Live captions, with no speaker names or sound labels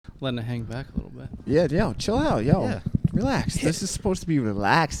letting it hang back a little bit. Yeah, yo, chill out, yo. Yeah. Relax. This is supposed to be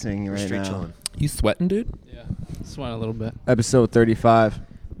relaxing right Straight now. chilling. You sweating, dude? Yeah, sweating a little bit. Episode 35.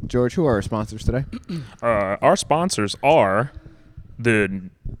 George, who are our sponsors today? Our sponsors are the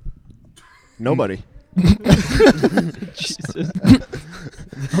Nobody. Jesus.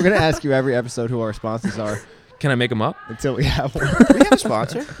 We're going to ask you every episode who our sponsors are Can I make them up? until we have one. We have a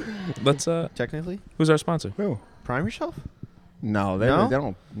sponsor, Let's. technically. Who's our sponsor? Who? Prime yourself. No, they No?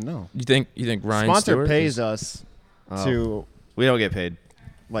 don't. No. You think Ryan Sponsor Stewart pays is- us Oh. to We don't get paid.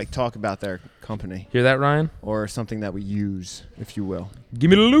 like talk about their company Hear that, Ryan? or something that we use, if you will. Give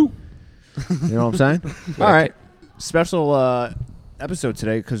me the loot. You know what I'm saying? All right. Special episode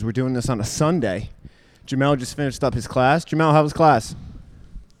today because we're doing this on a Sunday. Jamel just finished up his class. Jamel, how was class?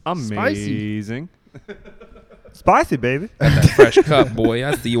 Amazing. Spicy, baby. That fresh cut, boy.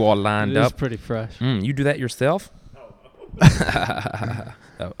 I see you all lined It is up. pretty fresh. You do that yourself? Oh,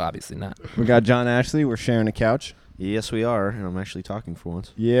 obviously not. We got John Ashley. We're sharing a couch. Yes, we are, and I'm actually talking for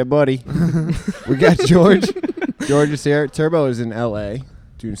once. Yeah, buddy. We got George. George is here. Turbo is in L.A.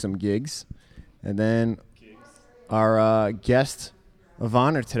 doing some gigs. And then our guest of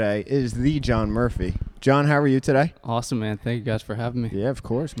honor today is the John Murphy. John, how are you today? Awesome, man. Thank you guys for having me. Yeah, of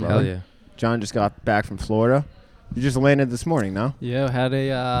course, bro. Hell yeah. John just got back from Florida. You just landed this morning, no? Yeah, had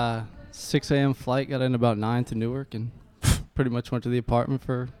a 6 a.m. flight. Got in about 9 to Newark and pretty much went to the apartment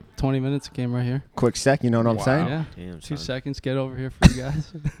for 20 minutes. Came right here. Quick sec, you know what I'm Wow. saying? Yeah, Damn, 2 son. seconds. Get over here for you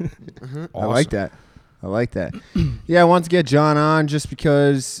guys. I like that. I like that. Yeah, I want to get John on just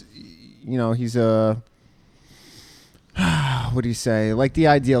because, you know, he's a, what do you say, like the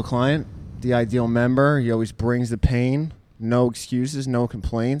ideal client, the ideal member. He always brings the pain. No excuses, no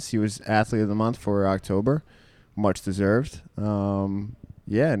complaints. He was Athlete of the Month for October. Much deserved.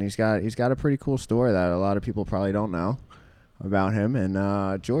 Yeah, and he's got a pretty cool story that a lot of people probably don't know about him.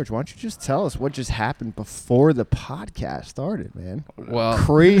 And George, why don't you just tell us what just happened before the podcast started, man? Well,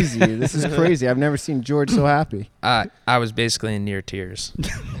 Crazy. This is crazy. I've never seen George so happy. I was basically in near tears.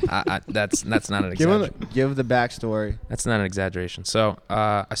 That's not an exaggeration. Give the backstory. That's not an exaggeration. So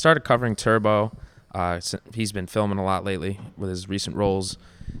I started covering Turbo. He's been filming a lot lately with his recent roles.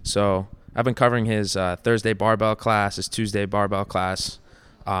 So I've been covering his Thursday barbell class, his Tuesday barbell class.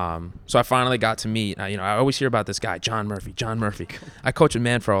 So I finally got to meet, I always hear about this guy, John Murphy. I coach a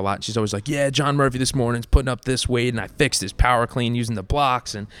Manfro a lot. And she's always like, yeah, John Murphy this morning's putting up this weight, and I fixed his power clean using the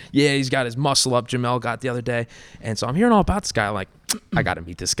blocks. And yeah, he's got his muscle up Jamel got the other day. And so I'm hearing all about this guy. I'm like, I got to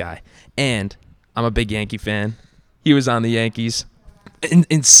meet this guy. And I'm a big Yankee fan. He was on the Yankees.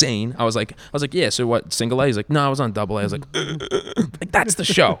 Insane. I was like, yeah, so what, single A? He's like, no, I was on double A. I was like, that's the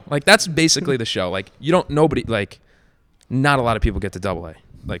show. Like, that's basically the show. Like, not a lot of people get to double A.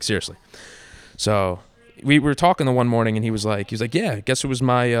 Like, seriously. So we were talking the one morning, and he was like, yeah, guess who was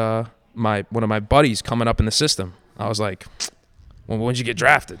my one of my buddies coming up in the system? I was like, well, when'd you get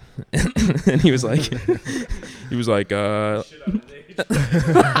drafted? And he was like, Yeah,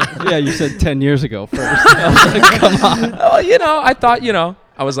 you said 10 years ago first. I was like, come on. well, I thought,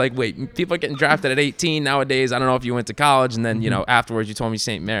 I was like, wait, people are getting drafted at 18 nowadays. I don't know if you went to college, and then, afterwards you told me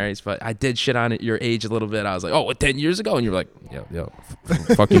St. Mary's, but I did shit on your age a little bit. I was like, oh, what, 10 years ago? And you were like, yo,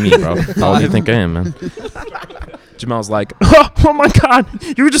 fuck you mean, bro? How old do you think I am, man? Jamel's like, oh my God,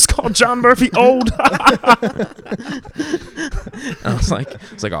 you just called John Murphy old. I was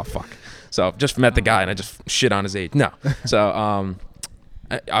like, oh, fuck. So just met the guy, and I just shit on his age. No. So,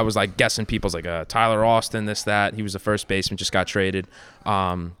 I was like guessing people's like Tyler Austin, this, that. He was the first baseman, just got traded.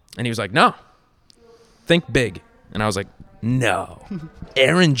 And he was like, no, think big. And I was like, no.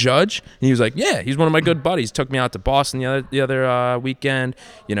 Aaron Judge? And he was like, yeah, he's one of my good buddies. Took me out to Boston the other weekend,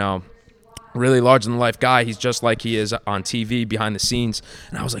 really larger than life guy. He's just like he is on TV behind the scenes.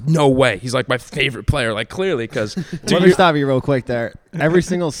 And I was like, no way. He's like my favorite player, like clearly, because Let me stop you real quick there. Every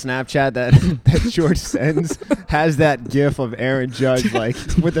single Snapchat that George sends has that gif of Aaron Judge, like,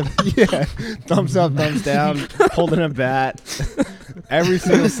 with a thumbs up, thumbs down, holding a bat. Every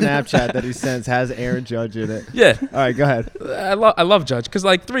single Snapchat that he sends has Aaron Judge in it. yeah. All right, go ahead. I love Judge because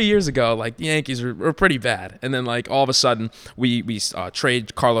like 3 years ago, like the Yankees were pretty bad, and then like all of a sudden we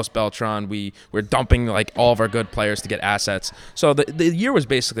trade Carlos Beltran. We're dumping like all of our good players to get assets. So the year was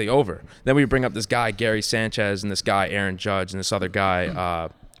basically over. Then we bring up this guy Gary Sanchez and this guy Aaron Judge and this other guy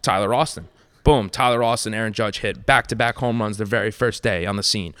Tyler Austin. Boom, Tyler Austin, Aaron Judge hit back-to-back home runs the very first day on the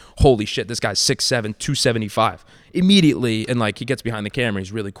scene. Holy shit, this guy's 6'7", 275. Immediately, and like he gets behind the camera,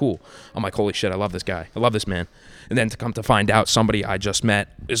 he's really cool. I'm like, holy shit, I love this guy. I love this man. And then to come to find out somebody I just met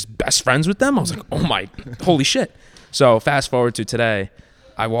is best friends with them, I was like, oh my, holy shit. So fast forward to today,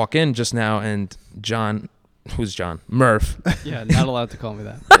 I walk in just now, and John Who's John? Murph. Yeah, not allowed to call me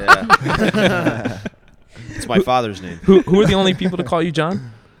that. Yeah. It's my father's name. Who are the only people to call you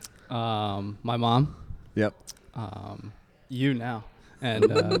John? My mom. Yep. You now.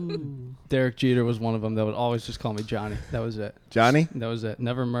 And Derek Jeter was one of them that would always just call me Johnny. That was it. Johnny? That was it.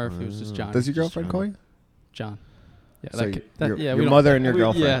 Never Murph. It was just Johnny. Does your Just girlfriend call you? John. Yeah, So your we your don't- mother and your we-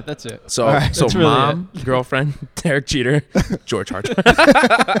 girlfriend. Yeah, that's it. So, All right. so That's really mom, girlfriend, Derek Jeter, George Hart.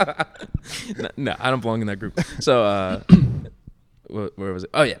 No, I don't belong in that group. So, where was it?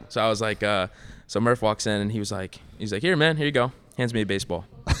 Oh yeah. So I was like, so Murph walks in and he's like, here, man, here you go. Hands me a baseball.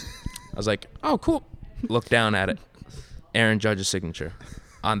 I was like, oh, cool. Look down at it. Aaron Judge's signature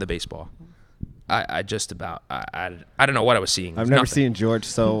on the baseball. I just about, I don't know what I was seeing. It I've was never nothing. seen George,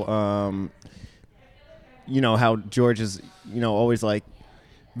 so you know how George is, always like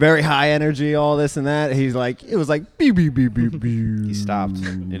very high energy, all this and that. He's like, it was like beep beep beep beep beep. He stopped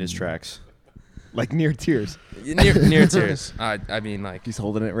in his tracks. like near tears. Near tears. I mean, like, He's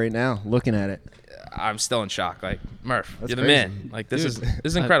holding it right now, looking at it. I'm still in shock. Like, Murph, That's you're the crazy. man. Like, this Dude,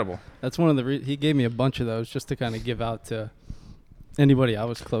 is incredible. That's one of the he gave me a bunch of those just to kind of give out to anybody I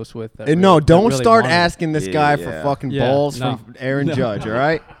was close with. That And no, really- that don't really start wanted it. asking this Yeah, guy for yeah. fucking Yeah, balls no. from Aaron No. Judge. All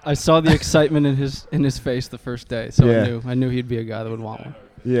right. I saw the excitement in his face the first day, so Yeah. I knew he'd be a guy that would want one.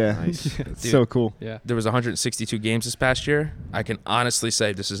 Yeah. Nice. It's Dude. so cool. Yeah. There was 162 games this past year. I can honestly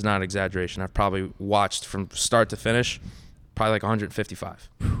say this is not an exaggeration. I've probably watched from start to finish probably like 155.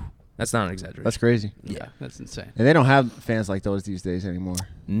 That's not an exaggeration. That's crazy. Yeah, that's insane. And they don't have fans like those these days anymore.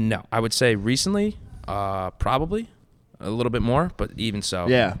 No, I would say recently, probably a little bit more, but even so,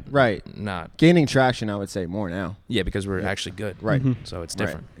 Yeah. Right. not. Gaining traction, I would say more now. Yeah, because we're Yeah. actually good. Right. Mhm. So it's Right.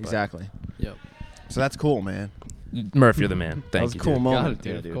 different. But Exactly. Yep. So that's cool, man. Murph, you're the man. That Thank was a you. cool dude. Got moment. it,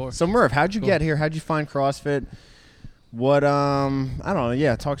 dude. Yeah, Of dude. course. So Murph, how'd you Cool. get here? How'd you find CrossFit? What I don't know.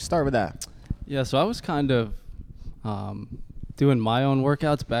 Yeah, start with that. Yeah, so I was kind of doing my own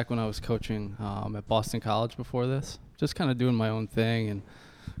workouts back when I was coaching at Boston College before this. Just kind of doing my own thing and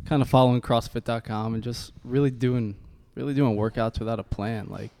kind of following CrossFit.com and just really doing workouts without a plan,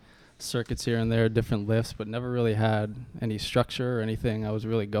 like circuits here and there, different lifts, but never really had any structure or anything I was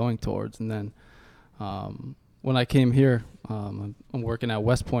really going towards. And then when I came here, I'm working at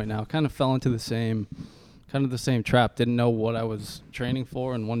West Point now, kind of fell into the same trap. Didn't know what I was training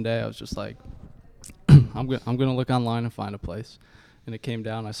for, and one day I was just like, I'm gonna look online and find a place. And it came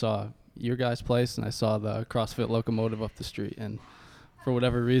down. I saw your guys' place, and I saw the CrossFit Locomotive up the street. And for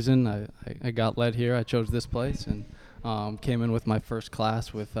whatever reason, I got led here. I chose this place and came in with my first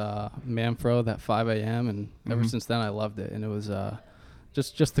class with Manfro at 5 a.m. And ever since then, I loved it. And it was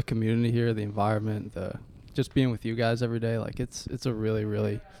just the community here, the environment, just being with you guys every day. Like it's a really,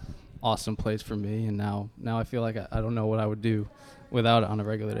 really awesome place for me. And now I feel like I don't know what I would do without it on a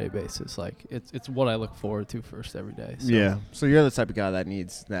regular day basis. Like it's what I look forward to first every day. So, Yeah. So you're the type of guy that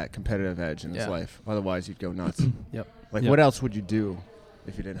needs that competitive edge in his Yeah. life. Otherwise, you'd go nuts. Yep. Like, Yep. what else would you do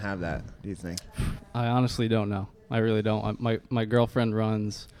if you didn't have that? Do you think? I honestly don't know. I really don't. My girlfriend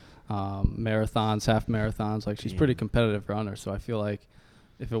runs marathons, half marathons. Like she's a pretty competitive runner. So I feel like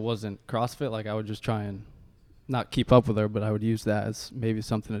if it wasn't CrossFit, like I would just try and not keep up with her, but I would use that as maybe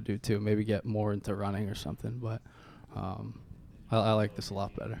something to do too. Maybe get more into running or something. But I like this a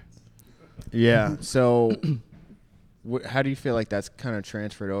lot better. Yeah. So, how do you feel like that's kind of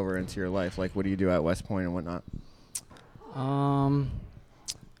transferred over into your life? Like, what do you do at West Point and whatnot?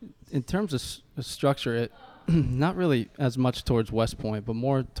 In terms of structure, it not really as much towards West Point, but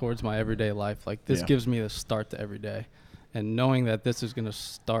more towards my everyday life. Like this Yeah. gives me the start to every day, and knowing that this is going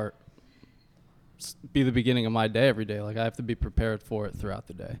to be the beginning of my day every day. Like I have to be prepared for it throughout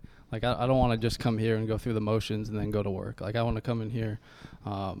the day. Like I don't want to just come here and go through the motions and then go to work. Like I want to come in here,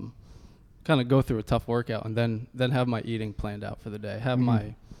 kind of go through a tough workout and then have my eating planned out for the day. Have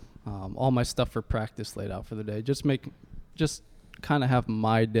my all my stuff for practice laid out for the day. Just kind of have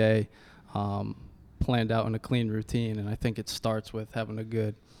my day planned out in a clean routine. And I think it starts with having a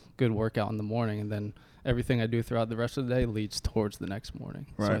good workout in the morning, and then everything I do throughout the rest of the day leads towards the next morning.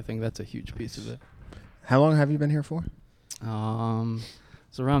 So Right. I think that's a huge piece of it. How long have you been here for?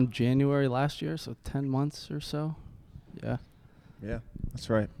 It's around January last year, so 10 months or so. Yeah. Yeah, that's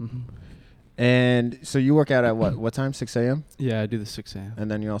right. hmm And so you work out at what time? 6 a.m. Yeah, I do the 6 a.m.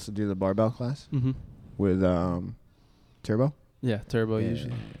 And then you also do the barbell class Mm-hmm. with Turbo. Yeah, turbo Yeah.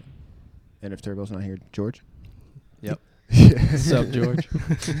 usually. And if Turbo's not here, George. Yep. What's up, George?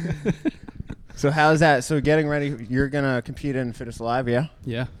 So how's that? So getting ready, you're gonna compete in Fitness Live, yeah?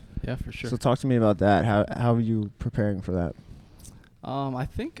 Yeah, for sure. So talk to me about that. How are you preparing for that? I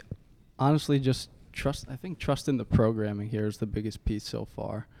think, honestly, just trust. I think trust in the programming here is the biggest piece so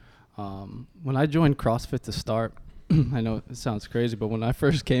far. When I joined CrossFit to start, I know it sounds crazy, but when I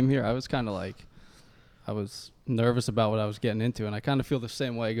first came here, I was kind of like, I was nervous about what I was getting into, and I kind of feel the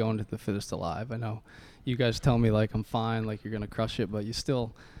same way going to the Fittest Alive. I know you guys tell me like I'm fine, like you're gonna crush it, but you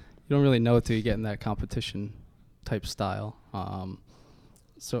don't really know till you get in that competition type style.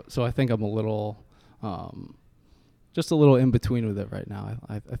 So I think I'm a little, just a little in between with it right now.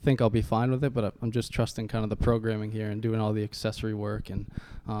 I think I'll be fine with it, but I'm just trusting kind of the programming here and doing all the accessory work and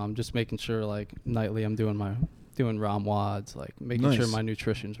just making sure like nightly I'm doing ROM WODs, like making sure my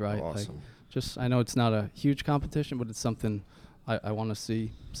nutrition's right. Awesome. Like just I know it's not a huge competition, but it's something I want to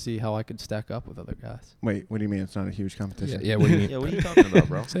see how I could stack up with other guys. Wait, what do you mean it's not a huge competition? Yeah, what do you mean? Yeah, what are you talking about,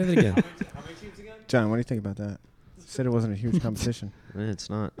 bro? Say that again. John, what do you think about that? You said it wasn't a huge competition. It's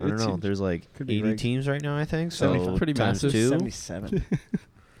not. I don't It's know. huge. There's like Could be 80 rigged. teams right now, I think. So 75. Pretty times massive. 2. 77.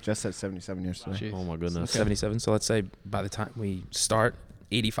 Just said 77 yesterday. Jeez. Oh my goodness. Okay. 77. So let's say by the time we start,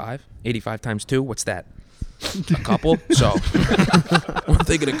 85. 85 times 2, what's that? A couple? So we're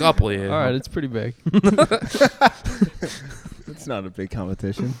thinking a couple here. All right, it's pretty big. It's not a big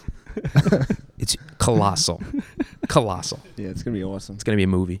competition. It's colossal. Colossal. Yeah, it's going to be awesome. It's going to be a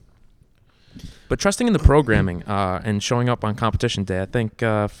movie. But trusting in the programming and showing up on competition day, I think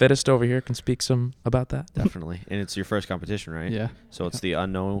Fittest over here can speak some about that. Definitely. And it's your first competition, right? Yeah. So it's the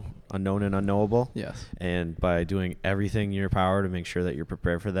unknown and unknowable. Yes. And by doing everything in your power to make sure that you're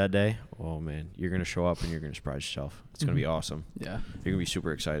prepared for that day, oh man, you're going to show up and you're going to surprise yourself. It's going to be awesome. Yeah. You're going to be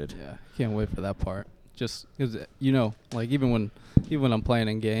super excited. Yeah. Can't wait for that part. Just because like even when I'm playing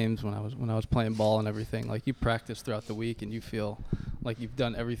in games, when I was playing ball and everything, like you practice throughout the week and you feel like you've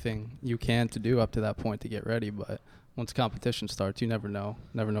done everything you can to do up to that point to get ready. But once competition starts, you never know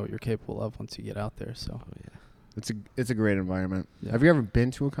what you're capable of once you get out there. So Oh yeah. It's a great environment. Yeah. Have you ever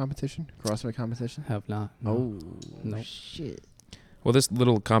been to a competition? CrossFit competition? have not. Oh, Nope. shit. Well, this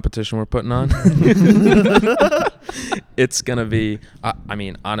little competition we're putting on, it's going to be, I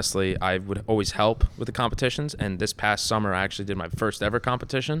mean, honestly, I would always help with the competitions. And this past summer, I actually did my first ever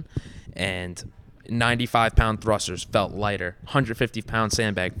competition. And 95-pound thrusters felt lighter. 150-pound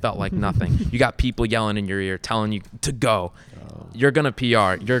sandbag felt like nothing. You got people yelling in your ear, telling you to go. You're going to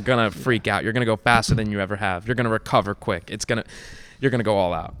PR. You're going to freak out. You're going to go faster than you ever have. You're going to recover quick. You're going to go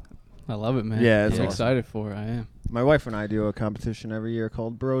all out. I love it, man. Yeah, I'm it's awesome. excited for it. I am. My wife and I do a competition every year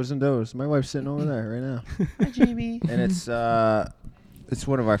called Bros and Does. My wife's sitting over there right now. Hi, Jamie. And it's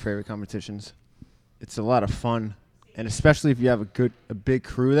one of our favorite competitions. It's a lot of fun, and especially if you have a big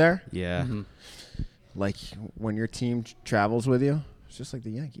crew there, Yeah. Mhm. like when your team travels with you. It's just like the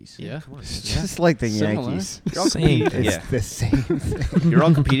Yankees. Yeah. Come on. It's just like the Similar. Yankees. You're all Same. competing. It's Yeah. the same thing. You're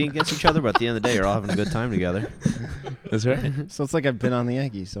all competing against each other, but at the end of the day, you're all having a good time together. That's right. So it's like I've been on the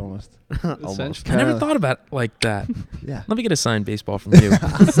Yankees almost. Almost. Essentially. I never Kinda. thought about it like that. Yeah. Let me get a signed baseball from you.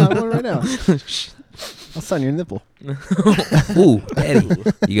 I'll sign one right now. I'll sign your nipple. Ooh, Daddy,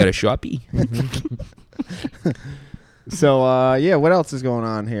 you got a Sharpie? So, yeah, what else is going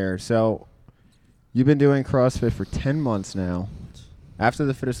on here? So, you've been doing CrossFit for 10 months now. After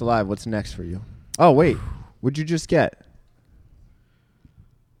the Fittest Alive, what's next for you? Oh, wait. What'd you just get?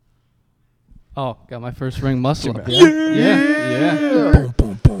 Oh, got my first ring muscle up. Yeah. Yeah. Boom,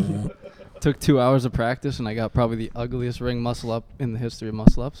 boom, boom. Took 2 hours of practice, and I got probably the ugliest ring muscle up in the history of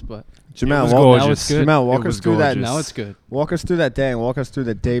muscle ups. But Jamal, was walk, gorgeous. now it's good. Jamal, walk It us was through that. gorgeous. Now it's good. Walk us through that day and walk us through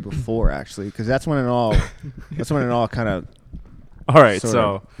the day before, actually, because that's when it all kind of All right, sort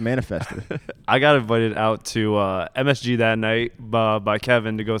so of manifested. I got invited out to MSG that night by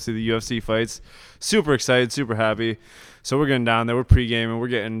Kevin to go see the UFC fights. Super excited, super happy. So we're getting down there. We're pre-gaming. We're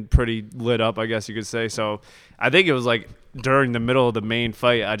getting pretty lit up, I guess you could say. So I think it was like during the middle of the main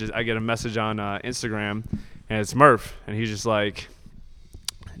fight, I get a message on Instagram, and it's Murph, and he's just like,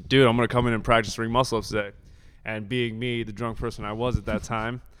 "Dude, I'm gonna come in and practice ring muscle ups today." And being me, the drunk person I was at that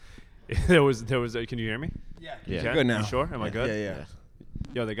time, there was. Can you hear me? Yeah. Okay. Good now. You sure? Am I good? Yeah.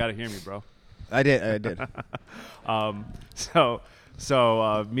 Yo, they gotta hear me, bro. I did.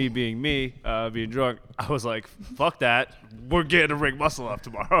 So me being being drunk, I was like, "Fuck that! We're getting a ring muscle up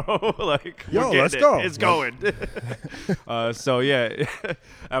tomorrow." Like, Yo, we're getting let's it. go. It's going. So yeah,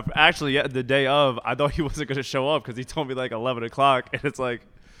 actually, yeah, the day of, I thought he wasn't gonna show up because he told me like 11 o'clock, and it's like,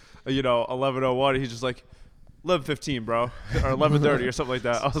 11:01. He's just like, 11:15, bro, or 11:30 or something like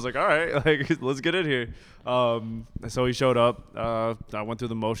that. I was like, all right, like let's get in here. So he showed up. I went through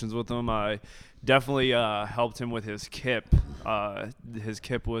the motions with him. I definitely helped him with his kip. His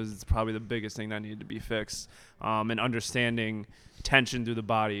kip was probably the biggest thing that needed to be fixed. And understanding tension through the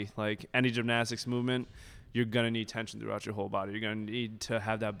body, like any gymnastics movement, you're going to need tension throughout your whole body. You're going to need to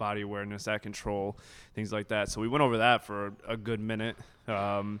have that body awareness, that control, things like that. So we went over that for a good minute,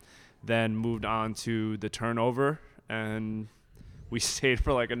 then moved on to the turnover, and we stayed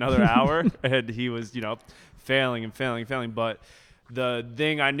for like another hour, and he was, failing. But the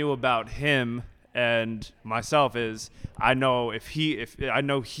thing I knew about him and myself is I know he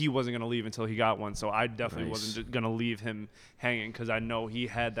wasn't going to leave until he got one. So I definitely wasn't going to leave him hanging, because I know he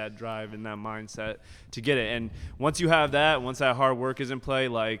had that drive and that mindset to get it. And once you have that, once that hard work is in play,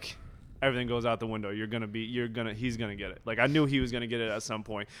 like, everything goes out the window. He's gonna get it. Like, I knew he was gonna get it at some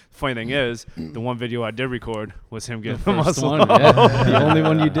point. Funny thing is, the one video I did record was him getting the First muscle. one, yeah. The only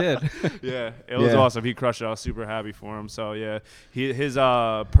one you did. Yeah, it was awesome. He crushed it. I was super happy for him. So yeah, his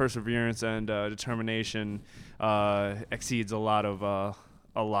perseverance and determination exceeds a lot of I'm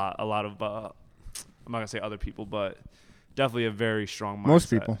not gonna say other people, but definitely a very strong mindset. Most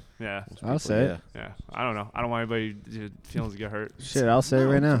people. Yeah. I'll say it. Yeah. I don't know. I don't want anybody feelings to get hurt. Shit, I'll say it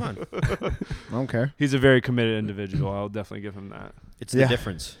right now. I don't care. He's a very committed individual. I'll definitely give him that. It's the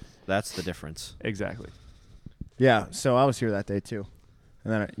difference. That's the difference. Exactly. Yeah, so I was here that day too.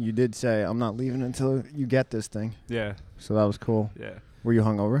 And then you did say, I'm not leaving until you get this thing. Yeah. So that was cool. Yeah. Were you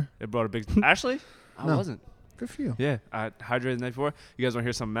hungover? It brought a big... Actually, I No. wasn't. Good for you. Yeah. I hydrated the night before. You guys want to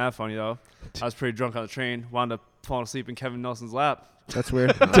hear something mad funny, though? I was pretty drunk on the train. Wound up falling asleep in Kevin Nelson's lap. That's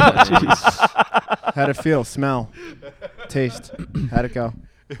weird. How'd it feel? Smell? Taste? How'd it go?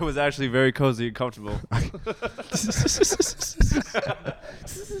 It was actually very cozy and comfortable.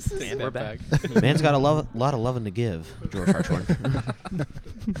 We're back. Man's got a lot of loving to give, George Hartshorn.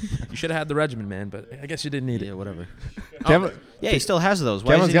 You should have had the regimen, man, but I guess you didn't need Yeah, it. whatever. Kevin, Yeah, he still has those.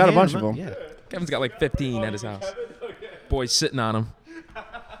 Why Kevin's isn't he got a handing bunch of out? them. Yeah. Kevin's got like 15 at his house. Boys sitting on him.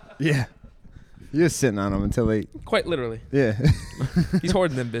 yeah. You're sitting on them until they... Quite literally. Yeah. He's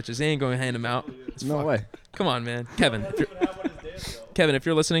hoarding them bitches. He ain't going to hand them out. It's No fucked. way. Come on, man. Kevin, if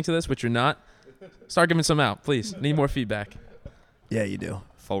you're listening to this, which you're not, start giving some out, please. Need more feedback. Yeah, you do.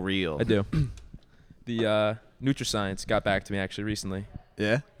 For real. I do. The NutriScience got back to me actually recently.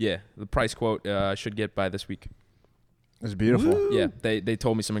 Yeah? Yeah, the price quote I should get by this week. It's beautiful. Yeah, they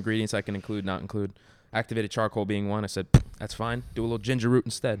told me some ingredients I can include, not include. Activated charcoal being one. I said, that's fine. Do a little ginger root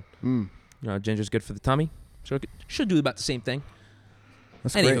instead. Mm. Ginger's good for the tummy. So it should do about the same thing.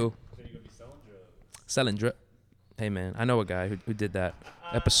 That's great. Anywho. Selling drip. Hey, man, I know a guy who did that.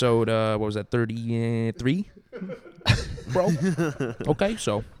 Episode, what was that, 33? Bro. Okay,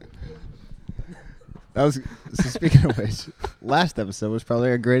 so. That was... So speaking of which, last episode was probably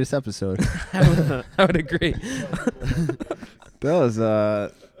our greatest episode. I would agree. That was...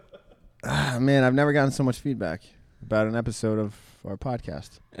 man, I've never gotten so much feedback about an episode of our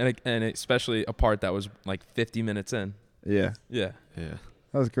podcast. And especially a part that was like 50 minutes in. Yeah. Yeah. Yeah.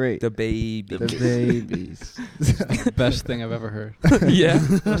 That was great. The baby. The babies. Best thing I've ever heard. Yeah.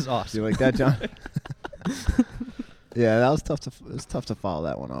 It was Do awesome. you like that, John? Yeah, that was tough to... It was tough to follow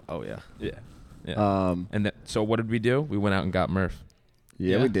that one up. Oh yeah. Yeah. Yeah. And so what did we do? We went out and got Murph.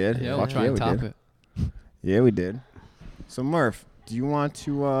 Yeah, we did. Yeah, we'll Fuck try yeah, and we top did. it. Yeah, we did. So, Murph, do you want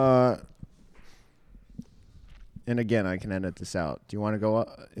to... and again, I can edit this out. Do you want to go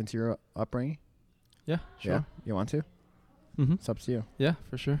into your upbringing? Yeah, sure. Yeah? You want to? Mm-hmm. It's up to you. Yeah,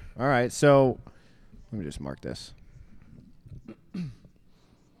 for sure. All right, so... Let me just mark this. All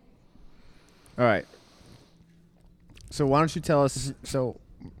right. So why don't you tell us... So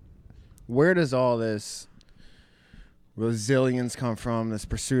where does all this resilience come from, this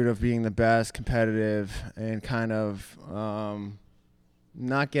pursuit of being the best, competitive, and kind of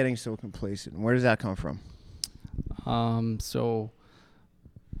not getting so complacent? Where does that come from? So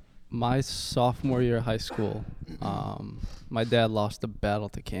my sophomore year of high school, my dad lost a battle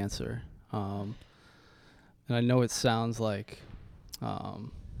to cancer. And I know it sounds like not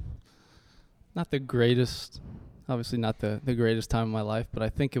the greatest, obviously not the greatest time of my life, but I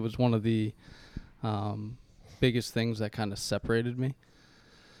think it was one of the biggest things that kind of separated me.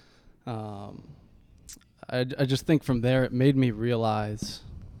 I just think from there it made me realize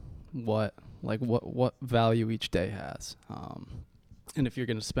what value each day has. And if you're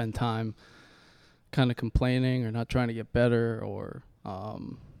going to spend time kind of complaining or not trying to get better or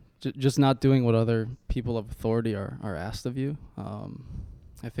just not doing what other people of authority are asked of you,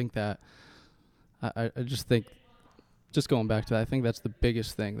 I think that I just think, just going back to that, I think that's the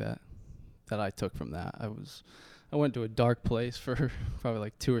biggest thing that I took from that. I went to a dark place for probably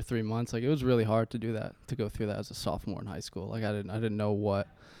like 2 or 3 months. Like, it was really hard to do that, to go through that as a sophomore in high school. Like, I didn't know what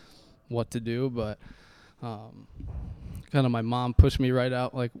to do, but kind of my mom pushed me right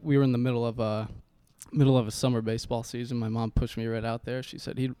out. Like, we were in the middle of middle of a summer baseball season. My mom pushed me right out there. She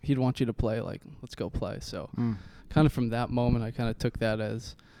said he'd want you to play. Like, let's go play. So kind of from that moment, I kind of took that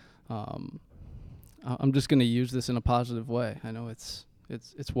as I'm just going to use this in a positive way. I know it's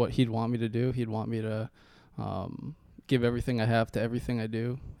what he'd want me to do. He'd want me to give everything I have to everything I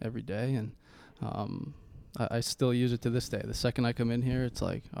do every day, and I still use it to this day. The second I come in here, it's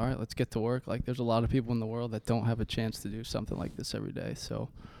like, all right, let's get to work. Like, there's a lot of people in the world that don't have a chance to do something like this every day. So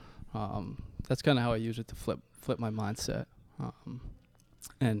that's kind of how I use it to flip my mindset.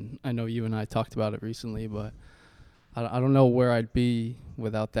 And I know you and I talked about it recently, but I don't know where I'd be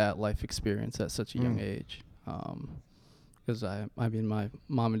without that life experience at such a young age. Because I mean, my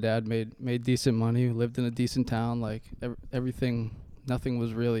mom and dad made decent money, lived in a decent town. Like everything, nothing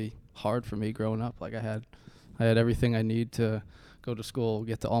was really hard for me growing up. Like I had everything I need to go to school,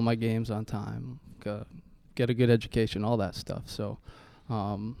 get to all my games on time, get a good education, all that stuff. So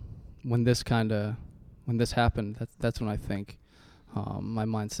when this happened, that's when I think my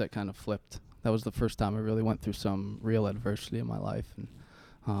mindset kind of flipped. That was the first time I really went through some real adversity in my life, and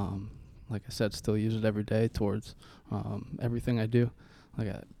like I said, still use it every day towards everything I do.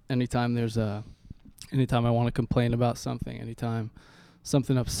 Like anytime I want to complain about something, anytime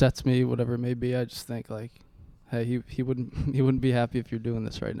something upsets me, whatever it may be, I just think like, hey, he wouldn't be happy if you're doing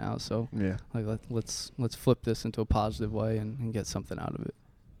this right now. So Yeah. like let's flip this into a positive way and get something out of it.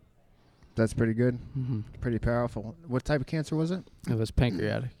 That's pretty good. Mm-hmm. Pretty powerful. What type of cancer was it? It was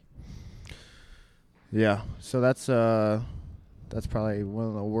pancreatic. Yeah. So that's probably one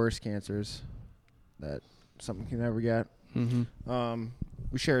of the worst cancers that something can ever get. Mm-hmm.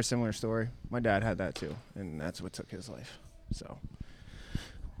 We share a similar story. My dad had that too, and that's what took his life. So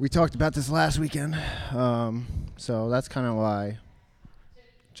we talked about this last weekend. So that's kind of why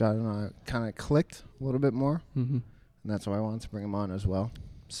John and I kind of clicked a little bit more, Mm-hmm. and that's why I wanted to bring him on as well.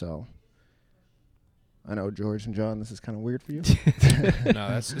 So I know George and John, this is kind of weird for you. No,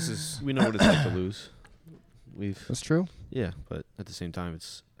 this is we know what it's like to lose. That's true. Yeah, but at the same time,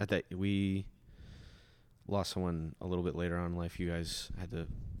 we lost someone a little bit later on in life. You guys had to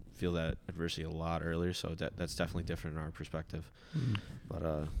feel that adversity a lot earlier, so that's definitely different in our perspective. Mm-hmm.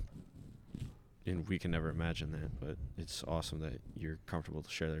 But and we can never imagine that. But it's awesome that you're comfortable to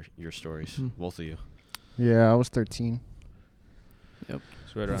share your stories, both of you. Yeah, I was 13. Yep.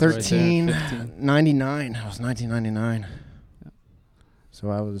 So right around 13, right there, 15. 99. I was 1999. Yep. So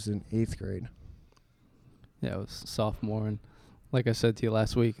I was in 8th grade. Yeah, I was sophomore, and like I said to you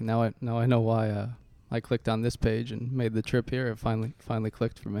last week, now I know why I clicked on this page and made the trip here. It finally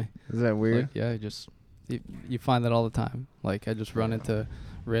clicked for me. Is that weird? Like, yeah, you find that all the time. Like I just run into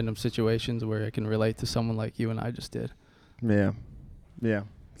random situations where I can relate to someone like you and I just did. Yeah. Yeah.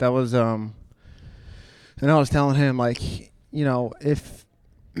 That was and I was telling him, like, you know, if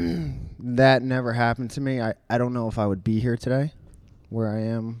that never happened to me, I don't know if I would be here today where I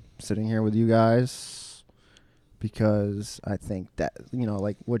am sitting here with you guys, because I think that, you know,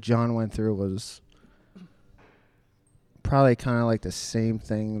 like what John went through was probably kind of like the same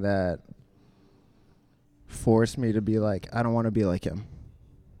thing that forced me to be like, I don't want to be like him,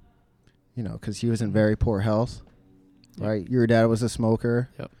 you know, because he was in very poor health. Yep. Right? Your dad was a smoker.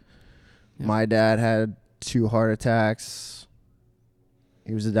 Yep. My dad had 2 heart attacks.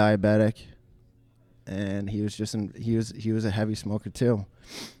 He was a diabetic, and he was a heavy smoker too.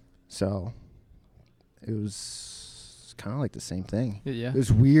 So it was kind of like the same thing. Yeah. It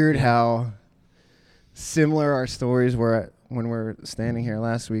was weird how similar our stories were when we were standing here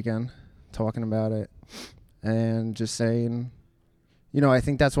last weekend talking about it and just saying, you know, I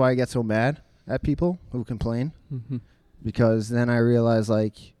think that's why I get so mad at people who complain, Mm-hmm. because then I realize,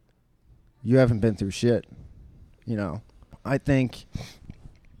 like, you haven't been through shit, you know. I think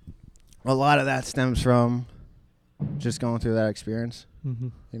a lot of that stems from just going through that experience, Mm-hmm.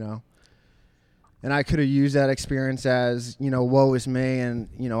 you know. And I could have used that experience as, you know, woe is me, and,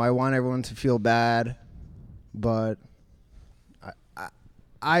 you know, I want everyone to feel bad, but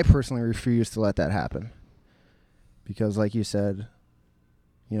I personally refuse to let that happen, because, like you said,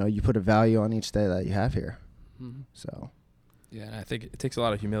 you know, you put a value on each day that you have here. Mm-hmm. So Yeah, and I think it takes a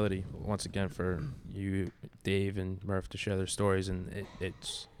lot of humility once again for you, Dave and Murph, to share their stories, and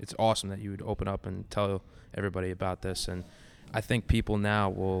it's awesome that you would open up and tell everybody about this. And I think people now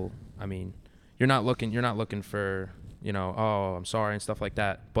will, I mean, you're not looking for, you know, oh, I'm sorry and stuff like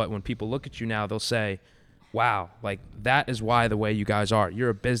that. But when people look at you now, they'll say, wow, like that is why the way you guys are. You're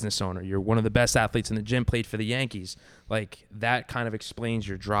a business owner. You're one of the best athletes in the gym, played for the Yankees. Like that kind of explains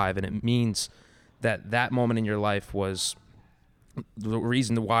your drive, and it means that moment in your life was the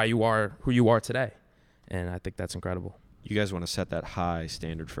reason why you are who you are today. And I think that's incredible. you guys want to set that high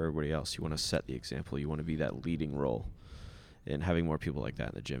standard for everybody else. You want to set the example. You want to be that leading role. And having more people like that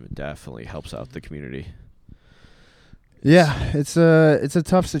in the gym, it definitely helps out the community. Yeah, it's a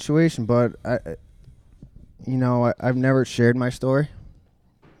tough situation, but I've never shared my story.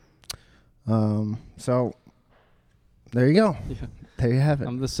 So there you go. Yeah. There you have it.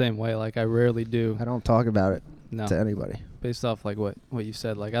 I'm the same way. Like, I rarely do. I don't talk about it No. to anybody. Based off like what you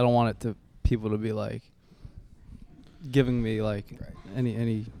said, like, I don't want it to people to be like giving me like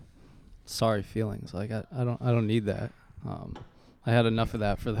any sorry feelings. Like, I don't need that. I had enough of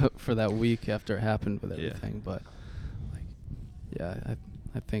that for that week after it happened with everything. But like, yeah,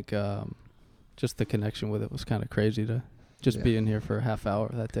 I think just the connection with it was kind of crazy to just be in here for a half hour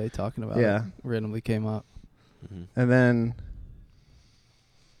that day talking about it. Randomly came up. Mm-hmm. And then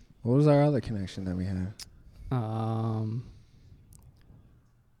what was our other connection that we had?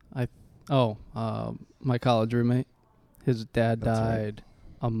 My college roommate, his dad That's right. died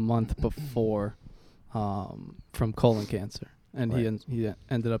a month before from colon cancer, and he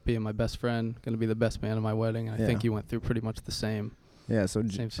ended up being my best friend, going to be the best man at my wedding. And I think he went through pretty much the same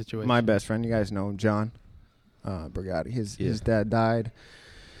situation. My best friend, you guys know him, John Brigatti. His dad died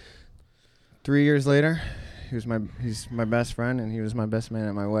 3 years later. He's my best friend, and he was my best man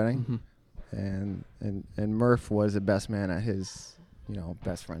at my wedding. Mm-hmm. And Murph was the best man at his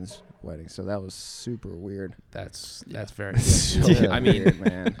best friend's wedding. So that was super weird. That's very So good. I mean, weird,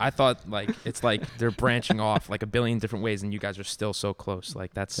 man. I thought like it's like they're branching off like a billion different ways, and you guys are still so close.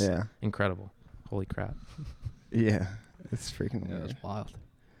 Like that's incredible. Holy crap. Yeah, it's freaking Yeah, weird. that's wild.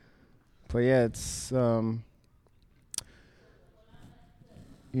 But yeah, it's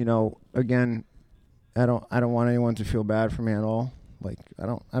again, I don't want anyone to feel bad for me at all. Like I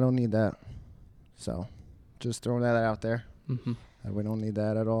don't need that. So, just throwing that out there. Mm-hmm. We don't need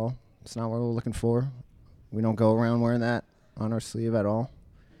that at all. It's not what we're looking for. We don't go around wearing that on our sleeve at all.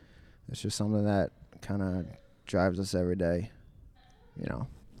 It's just something that kind of drives us every day.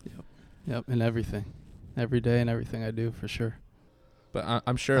 Yep, and everything, every day and everything I do for sure. But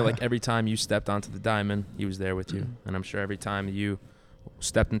I'm sure like every time you stepped onto the diamond, he was there with you. And I'm sure every time you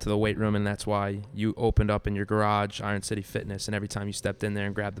stepped into the weight room, and that's why you opened up in your garage, Iron City Fitness, and every time you stepped in there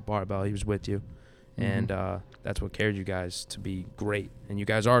and grabbed the barbell, he was with you. Mm-hmm. And that's what carried you guys to be great. And you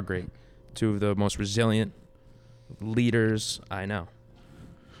guys are great. Two of the most resilient leaders I know.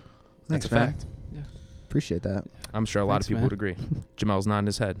 Thanks, That's a man. fact. Yeah. Appreciate that. I'm sure a lot Thanks, of people man. would agree. Jamel's nodding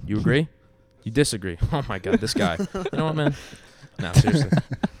his head. You agree? You disagree? Oh, my God, this guy. You know what, man? No, seriously.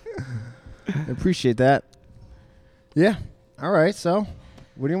 I appreciate that. Yeah. All right. So,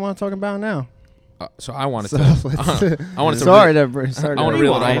 what do you want to talk about now? So I wanted So to. let's- I wanted to. Sorry re- to I want to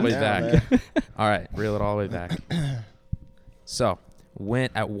reel it all the way Rewind. back. Yeah, All right, reel it all the way back. So,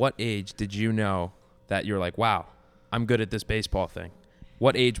 at what age did you know that you were like, wow, I'm good at this baseball thing?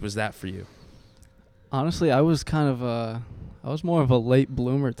 What age was that for you? Honestly, I was more of a late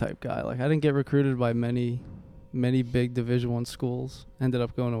bloomer type guy. Like, I didn't get recruited by many big Division I schools. Ended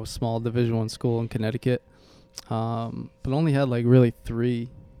up going to a small Division I school in Connecticut, but only had like really three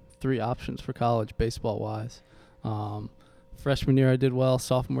options for college baseball wise. Freshman year I did well,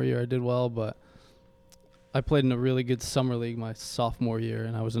 sophomore year I did well, but I played in a really good summer league my sophomore year,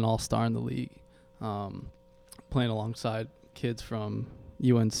 and I was an all-star in the league, playing alongside kids from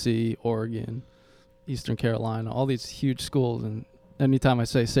UNC, Oregon, Eastern Carolina, all these huge schools. And anytime I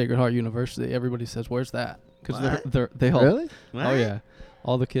say Sacred Heart University, everybody says, "Where's that?" Because they all Really? Oh yeah,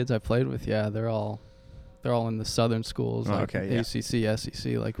 all the kids I played with, they're all in the southern schools, Oh, like okay, yeah. ACC,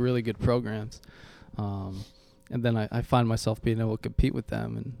 SEC, like really good programs. And then I find myself being able to compete with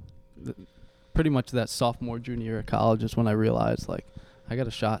them, and pretty much that sophomore, junior year of college is when I realized like I got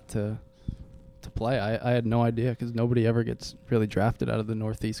a shot to play. I had no idea because nobody ever gets really drafted out of the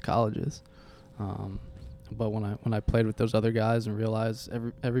Northeast colleges. But when I played with those other guys and realized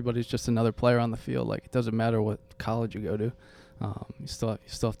everybody's just another player on the field, like it doesn't matter what college you go to, you still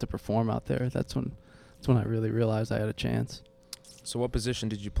have to perform out there. That's when I really realized I had a chance. So what position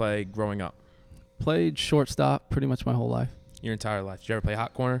did you play growing up? Played shortstop pretty much my whole life. Your entire life? Did you ever play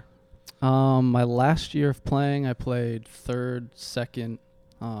hot corner? My last year of playing, I played third, second,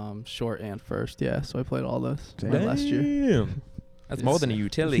 short, and first. Yeah, so I played all those my last year. That's more than a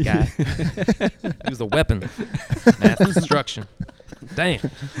utility guy. He was a weapon. Mass destruction. Damn.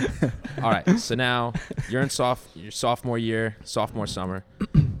 All right. So now you're in your sophomore year, sophomore summer.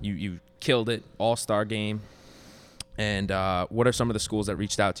 You killed it, all-star game. And what are some of the schools that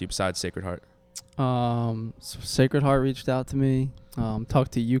reached out to you besides Sacred Heart? So Sacred Heart reached out to me.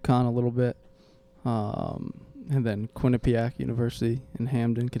 Talked to UConn a little bit, and then Quinnipiac University in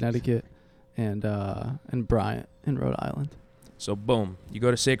Hamden, Connecticut, and Bryant in Rhode Island. So boom, you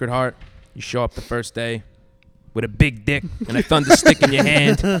go to Sacred Heart. You show up the first day with a big dick and a thunder stick in your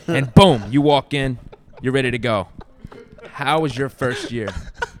hand, and boom, you walk in. You're ready to go. How was your first year?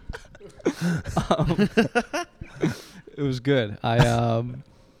 It was good. I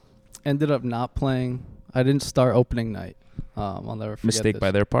ended up not playing. I didn't start opening night. I'll never forget Mistake this.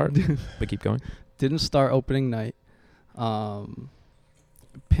 by their part, but keep going. Didn't start opening night.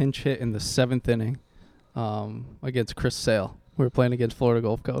 Pinch hit in the 7th inning against Chris Sale. We were playing against Florida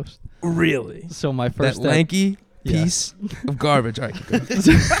Gulf Coast. Really? So my That first lanky Yeah. piece of garbage. All right, keep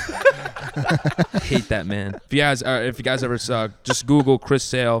going. Hate that man. If you guys ever just Google Chris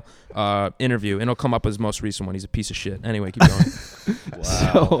Sale interview, and it'll come up as his most recent one. He's a piece of shit. Anyway, keep going.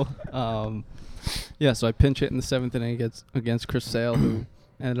 So, so I pinch hit in the 7th inning against Chris Sale, who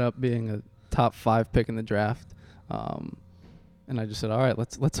ended up being a top 5 pick in the draft. And I just said, all right,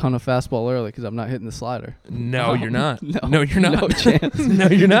 let's hunt a fastball early because I'm not hitting the slider. No, you're not. No, No, you're not. No chance. No,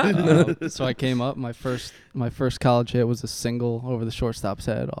 you're not. So I came up. My first college hit was a single over the shortstop's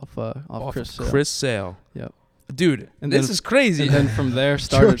head off Chris Sale. Chris Sale. Yep. Dude, And this then- is crazy. And then from there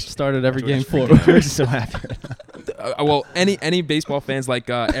started every game forward. George is so happy. Well, any baseball fans like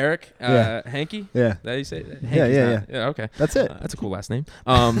Eric, Yeah. Hanky? Yeah. That you say? it? Yeah, Hanky's yeah, not- yeah. Okay. That's it. That's a cool last name.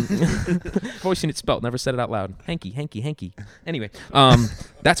 I've always seen it spelled, never said it out loud. Hanky. Anyway,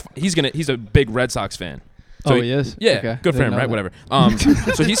 he's a big Red Sox fan. So He is? Yeah, Okay. good for Didn't him, know right? that.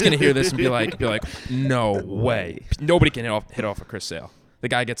 Whatever. So he's gonna hear this and be like, no way. Nobody can hit off a Chris Sale. The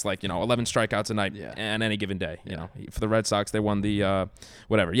guy gets 11 strikeouts a night on any given day. You know, for the Red Sox, they won the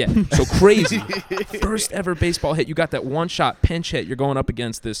whatever. Yeah, so crazy. First ever baseball hit. You got that one shot pinch hit. You're going up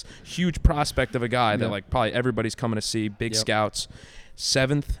against this huge prospect of a guy that probably everybody's coming to see. Big scouts.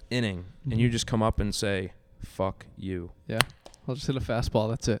 7th inning, and you just come up and say, "Fuck you." Yeah. I'll just hit a fastball.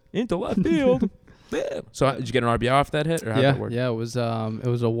 That's it. Into left field. Yeah. So did you get an RBI off that hit, or how'd that work? Yeah. It was a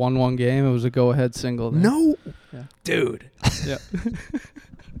 1-1 game. It was a go-ahead single. There. No. Yeah. Dude. Yeah.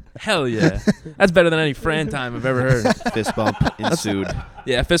 Hell yeah. That's better than any Fran time I've ever heard. Fist bump ensued.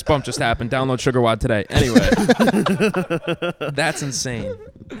 Yeah, fist bump just happened. Download SugarWad today. Anyway. That's insane.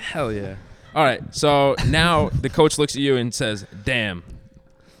 Hell yeah. All right, so now the coach looks at you and says, damn,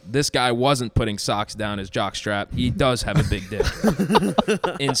 this guy wasn't putting socks down his jockstrap. He does have a big dick.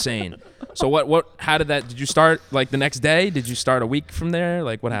 Insane. So how did you start the next day? Did you start a week from there?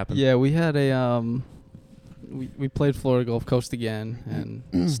 What happened? Yeah, we had we played Florida Gulf Coast again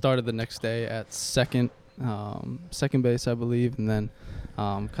and started the next day at second base, I believe, and then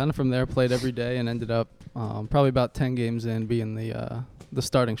kind of from there played every day and ended up probably about 10 games in being the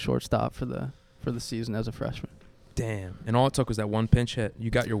starting shortstop for the season as a freshman. Damn. And all it took was that one pinch hit. You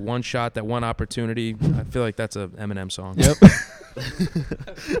got your one shot, that one opportunity. I feel like that's a Eminem song. Yep.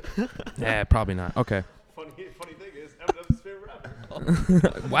 Yeah, probably not. Okay. Funny thing is, Eminem's his favorite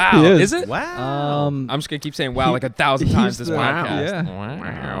rapper. Wow. He is. Is it? Wow. I'm just going to keep saying wow 1,000 times this the- podcast.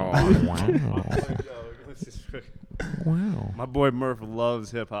 Yeah. Wow. My boy Murph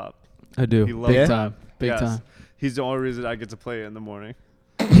loves hip hop. I do. He loves Big it. time. Big Yes. time. He's the only reason I get to play it in the morning.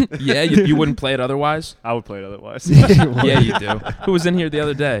 Yeah, you wouldn't play it otherwise? I would play it otherwise. Yeah, you do. Who was in here the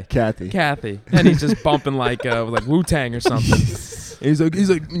other day? Kathy. And he's just bumping like Wu-Tang or something. He's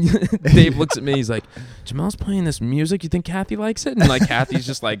like, Dave looks at me. He's like, Jamel's playing this music. You think Kathy likes it? And Kathy's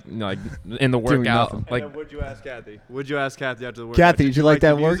just in the workout. nothing. And then would you ask Kathy? Would you ask Kathy after the workout? Kathy, did you like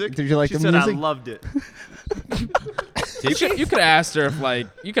that the work? music? Did you like she the said, music? I loved it. You could have asked her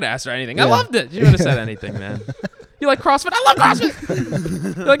you could have asked her anything. I Yeah. loved it. You would have said anything, man. You like CrossFit? I love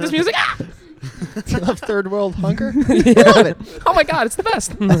CrossFit. You like this music? Ah! Do you love third world hunger? Yeah. Love it. Oh my God, it's the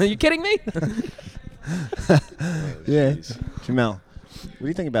best. Are you kidding me? Yeah. Jamel, what do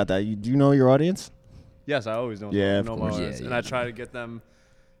you think about that? Do you know your audience? Yes, I always know. Yeah, of know course. my audience, Yeah, and I try to get them.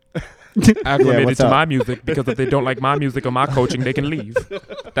 Acclimated what's to up? my music, because if they don't like my music or my coaching, they can leave.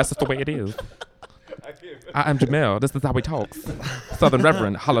 That's just the way it is. I am Jamel. This is how we talk. Southern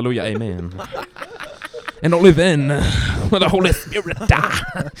Reverend. Hallelujah. Amen. And only then will the Holy Spirit die.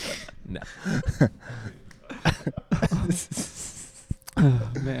 No.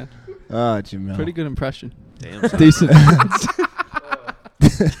 Oh, man. Oh, Jamel. Pretty good impression. Damn. son. Decent.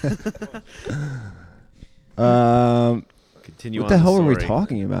 Continue What on the hell were we story.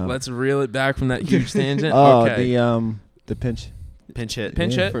 talking about? Let's reel it back from that huge tangent. Oh, Okay. the pinch. Pinch hit.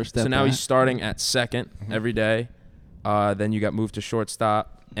 Pinch Yeah. hit. First So step now he's back. starting at second every day. Then you got moved to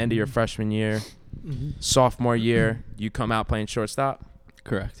shortstop. End of your freshman year. Sophomore year, you come out playing shortstop.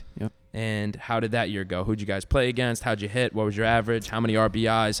 Correct. Yep. And how did that year go? Who'd you guys play against? How'd you hit? What was your average? How many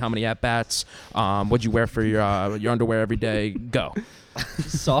RBIs? How many at-bats? What'd you wear for your underwear every day? Go.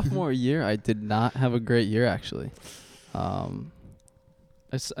 Sophomore year, I did not have a great year actually.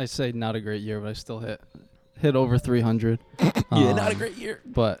 I say not a great year, but I still hit over 300. Not a great year.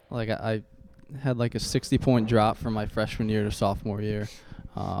 But like I had like a 60-point drop from my freshman year to sophomore year.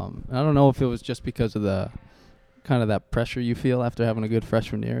 And I don't know if it was just because of the kind of that pressure you feel after having a good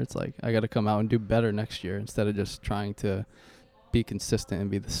freshman year. It's like I got to come out and do better next year instead of just trying to be consistent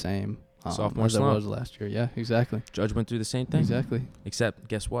and be the same Sophomore as I slump. was last year. Yeah, exactly. Judge went through the same thing. Exactly. Except,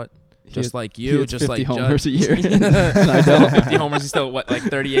 guess what? He Just had- like he you, had just 50 like homers Judge. a year. I I know. don't. 50 homers. He's still, what, like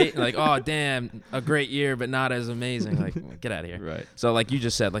 38? Like, oh, damn, a great year, but not as amazing. Like, get out of here. Right. So, like you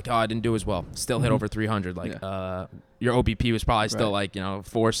just said, like, oh, I didn't do as well. Still hit Mhm. over 300. Like, your OBP was probably still, Right. like,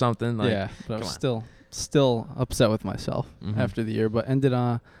 4 something. Like, Yeah, but I come was on. still upset with myself Mhm. after the year, but ended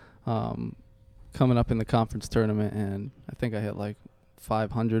on coming up in the conference tournament, and I think I hit like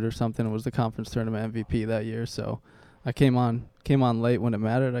 500 or something. It was the conference tournament MVP that year, so I came on late when it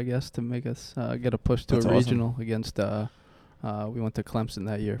mattered, I guess, to make us get a push to That's a awesome. regional against. We went to Clemson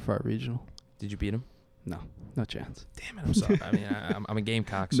that year for our regional. Did you beat him? No chance. Damn it, I'm sorry. I mean, I'm a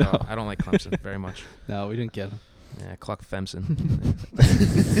Gamecock, so No. I don't like Clemson very much. No, we didn't get him. Yeah, Cluck Femson.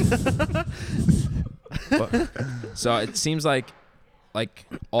 So it seems like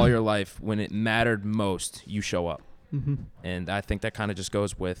all your life, when it mattered most, you show up. Mm-hmm. And I think that kind of just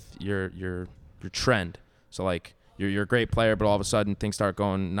goes with your trend. So like you're a great player, but all of a sudden things start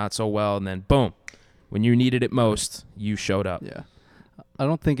going not so well, and then boom, when you needed it most, you showed up. Yeah. I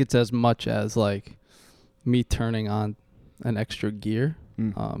don't think it's as much as like me turning on an extra gear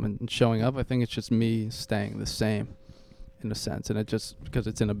and showing up. I think it's just me staying the same in a sense. And it just, because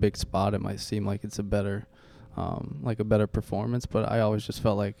it's in a big spot, it might seem like it's a better performance. But I always just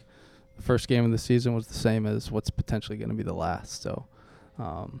felt like the first game of the season was the same as what's potentially going to be the last. So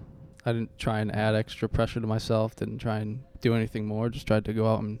I didn't try and add extra pressure to myself, didn't try and do anything more, just tried to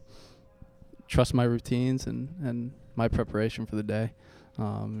go out and trust my routines and my preparation for the day.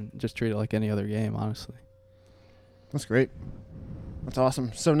 Just treat it like any other game, honestly. That's great. That's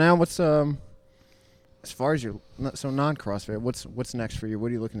awesome. So now what's as far as your non-CrossFit, what's next for you? What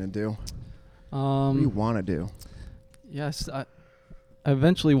are you looking to do? What do you want to do? Yes, I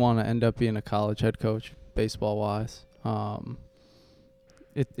eventually want to end up being a college head coach, baseball-wise.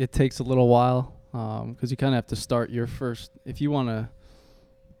 It takes a little while because you kind of have to start your first. If you want to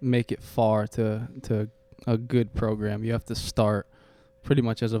make it far to a good program, you have to start pretty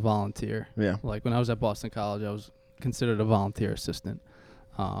much as a volunteer. Yeah. Like when I was at Boston College, I was considered a volunteer assistant,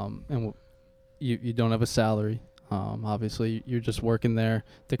 and you don't have a salary. Obviously, you're just working there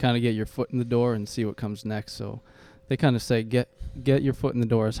to kind of get your foot in the door and see what comes next. So they kind of say get your foot in the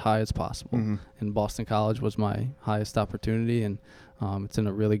door as high as possible. Mm-hmm. And Boston College was my highest opportunity, and it's in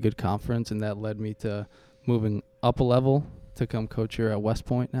a really good conference, and that led me to moving up a level to come coach here at West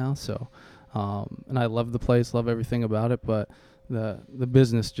Point now. So, and I love the place, love everything about it, but the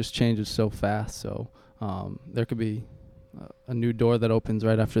business just changes so fast. So there could be a new door that opens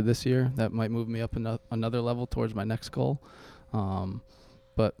right after this year that might move me up another level towards my next goal.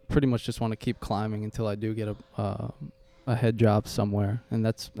 But pretty much just want to keep climbing until I do get a head job somewhere, and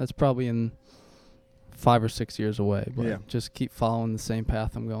that's probably in 5 or 6 years away. But Yeah. just keep following the same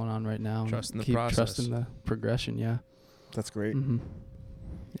path I'm going on right now. and Trusting the keep process. trusting the progression. Yeah. That's great. Mm-hmm.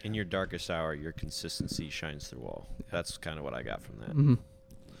 In your darkest hour, your consistency shines through all. That's kind of what I got from that. Mm-hmm.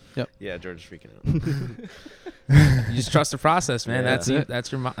 Yeah, George is freaking out. You just trust the process, man. Yeah.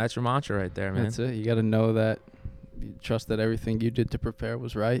 That's your mantra right there, man. That's it. You got to know that you trust that everything you did to prepare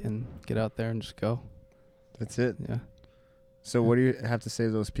was right, and get out there and just go. That's it. Yeah. So what do you have to say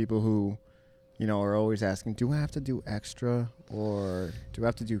to those people who, are always asking, do I have to do extra or do I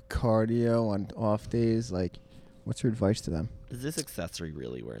have to do cardio on off days? Like, what's your advice to them? Is this accessory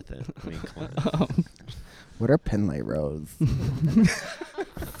really worth it? I mean, come on. What are Penlay rows?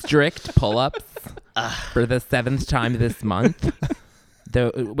 Strict pull-ups for the 7th time this month.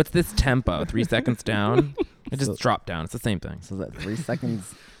 What's this tempo? 3 seconds down? It just dropped down. It's the same thing. So is that 3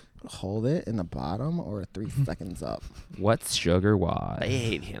 seconds hold it in the bottom or 3 seconds up? What's sugar I wise?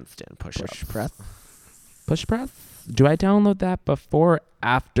 hate handstand push-ups. Push press? Push press? Do I download that before,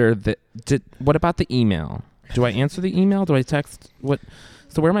 after the? What about the email? Do I answer the email? Do I text? What?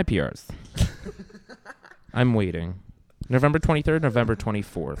 So where are my PRs? I'm waiting. November 23rd, November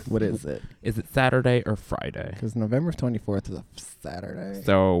 24th. What is it? Is it Saturday or Friday? Because November 24th is a Saturday.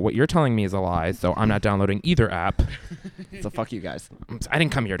 So what you're telling me is a lie. So I'm not downloading either app. So fuck you guys. I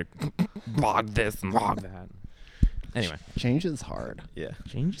didn't come here to log this and log that. Anyway, Change is hard. Yeah.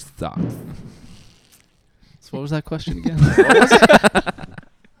 change sucks. So what was that question again?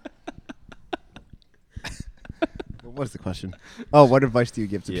 What was the question? question. Oh, what advice do you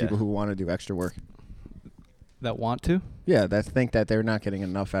give to Yeah. people who want to do extra work? That want to? Yeah, that think that they're not getting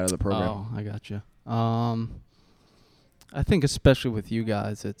enough out of the program. Oh, I got you. I think especially with you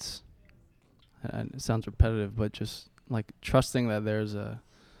guys, and it sounds repetitive, but just like trusting that there's a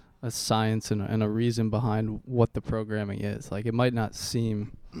science and a reason behind what the programming is. Like it might not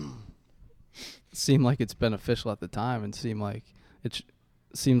seem like it's beneficial at the time, and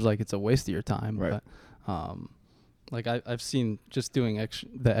seems like it's a waste of your time. Right. But like I've seen just doing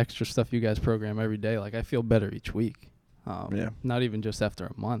the extra stuff you guys program every day. Like I feel better each week. Yeah. Not even just after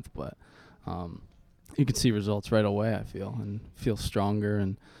a month, but you can see results right away. I feel stronger,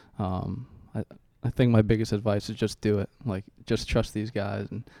 and I think my biggest advice is just do it. Like just trust these guys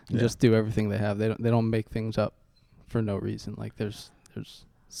and just do everything they have. They don't make things up for no reason. Like there's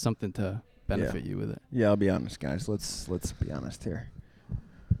something to benefit you with it. Yeah, I'll be honest, guys. Let's be honest here.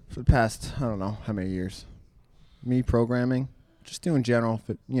 For the past, I don't know how many years, me programming, just doing general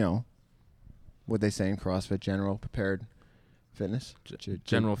fit, what they say in CrossFit, general prepared fitness.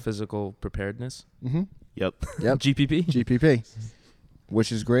 General physical preparedness. Mm-hmm. Yep. Yep. GPP. GPP,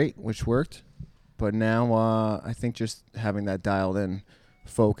 which is great, which worked. But now I think just having that dialed in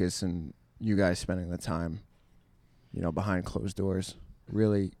focus and you guys spending the time, behind closed doors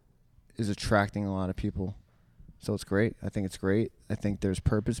really is attracting a lot of people. So it's great. I think it's great. I think there's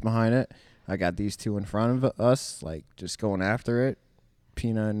purpose behind it. I got these two in front of us, like just going after it.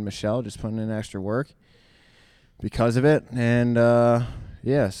 Pina and Michelle just putting in extra work because of it. And,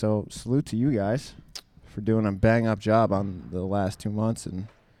 so salute to you guys for doing a bang-up job on the last 2 months, and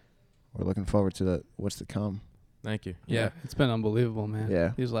we're looking forward to what's to come. Thank you. Yeah. It's been unbelievable, man.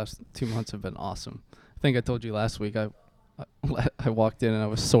 Yeah. These last 2 months have been awesome. I think I told you last week I walked in and I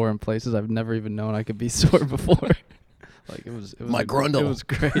was sore in places I've never even known I could be sore before. Like it was My grundle. It was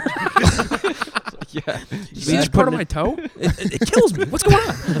great. Yeah. You see this part of my toe? It kills me. What's going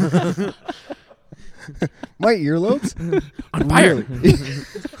on? My earlobes? On fire. Really?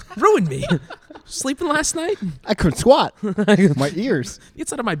 Ruined me. Sleeping last night. I couldn't squat. My ears.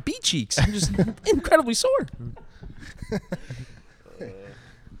 It's out of my bee cheeks. I'm just incredibly sore.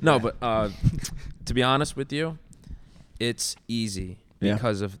 No, but to be honest with you, it's easy Yeah.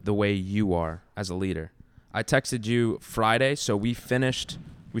 because of the way you are as a leader. I texted you Friday, so we finished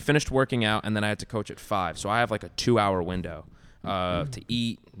working out, and then I had to coach at 5. So I have like a 2-hour window to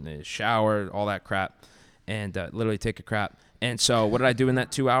eat, shower, all that crap, and literally take a crap. And so what did I do in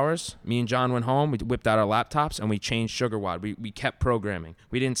that 2 hours? Me and John went home. We whipped out our laptops, and we changed SugarWOD. We kept programming.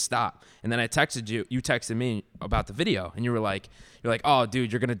 We didn't stop. And then I texted you. You texted me about the video, and you're like, oh,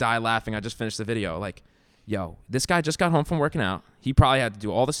 dude, you're going to die laughing. I just finished the video. Like, yo, this guy just got home from working out. He probably had to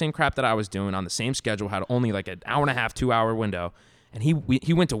do all the same crap that I was doing on the same schedule, had only like an hour and a half, 2-hour window. And he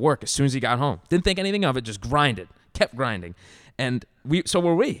went to work as soon as he got home. Didn't think anything of it, just grinded, kept grinding. And so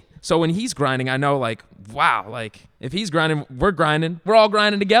were we. So when he's grinding, I know, like, wow, like, if he's grinding, we're grinding. We're all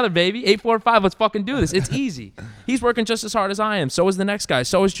grinding together, baby. 8, 4, 5, let's fucking do this. It's easy. He's working just as hard as I am. So is the next guy.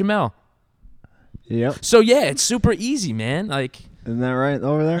 So is Jamel. Yep. So, yeah, it's super easy, man. Like, Isn't that right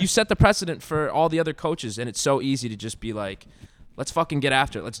over there? you set the precedent for all the other coaches, and it's so easy to just be like, let's fucking get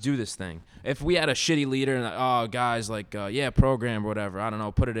after it. Let's do this thing. If we had a shitty leader and, oh, guys, like, program or whatever, I don't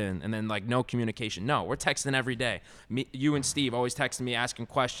know, put it in, and then, like, no communication. No, we're texting every day. You and Steve always texting me, asking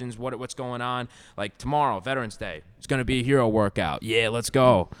questions, what's going on. Like, tomorrow, Veterans Day, it's going to be a hero workout. Yeah, let's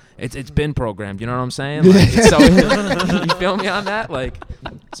go. It's been programmed. You know what I'm saying? Like, it's so, you feel me on that? Like,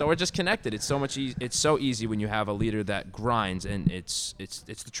 so we're just connected. It's so much it's so easy when you have a leader that grinds, and it's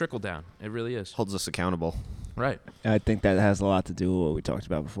the trickle down. It really is. Holds us accountable. Right. I think that has a lot to do with what we talked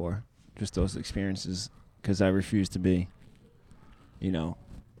about before. Just those experiences, because I refuse to be,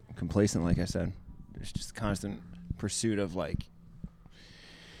 complacent, like I said. There's just constant pursuit of, like,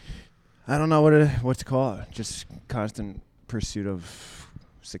 I don't know what to call it. Just constant pursuit of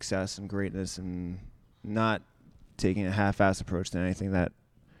success and greatness, and not taking a half-ass approach to anything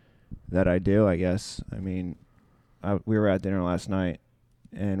that I do, I guess. I mean, we were at dinner last night,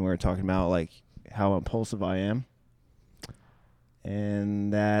 and we were talking about, like, how impulsive I am.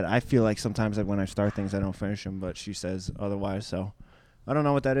 And that I feel like sometimes when I start things, I don't finish them, but she says otherwise. So I don't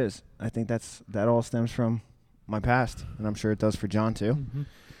know what that is. I think that all stems from my past, and I'm sure it does for John too. Mm-hmm.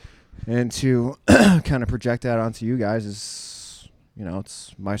 And to kind of project that onto you guys is,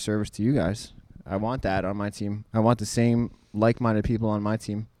 it's my service to you guys. I want that on my team. I want the same like-minded people on my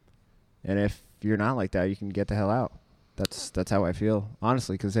team. And if you're not like that, you can get the hell out. That's how I feel,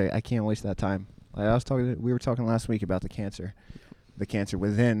 honestly, because I can't waste that time. We were talking last week about the cancer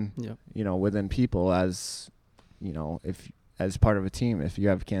within, within people as part of a team. If you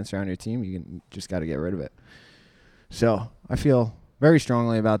have cancer on your team, you just got to get rid of it. So I feel very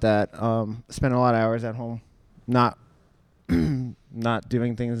strongly about that. Spend a lot of hours at home, not not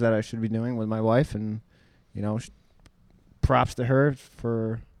doing things that I should be doing with my wife, and props to her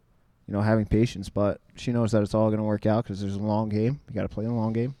for having patience. But she knows that it's all going to work out because there's a long game. You got to play the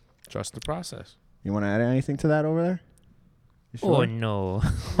long game. Trust the process. You want to add anything to that over there? You Oh sure? no! No,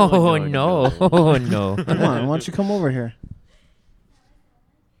 Oh no, no! no. Oh no! Come on, why don't you come over here?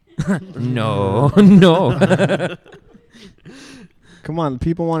 No! No! Come on, the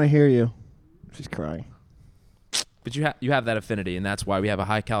people want to hear you. She's crying. But you have that affinity, and that's why we have a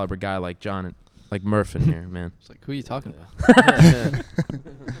high caliber guy like John, like Murph in here, man. It's like, who are you talking about?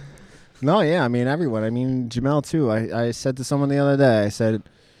 No, yeah, I mean everyone. I mean Jamel too. I said to someone the other day, I said,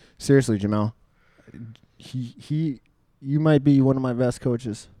 seriously, Jamel, you might be one of my best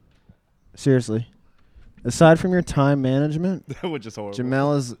coaches. Seriously. Aside from your time management, That was just horrible.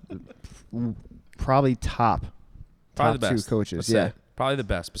 Jamel is probably top Probably the two best. coaches. Let's Yeah. say. Probably the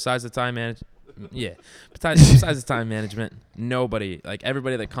best. Besides the time management. Yeah. Besides the time management, nobody, like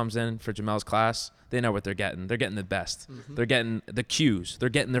everybody that comes in for Jamel's class, they know what they're getting. They're getting the best. They're getting the cues. They're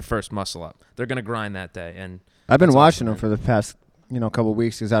getting their first muscle up. They're going to grind that day. And I've been That's watching awesome, him for the past, couple of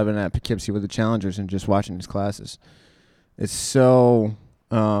weeks because I've been at Poughkeepsie with the Challengers and just watching his classes. It's so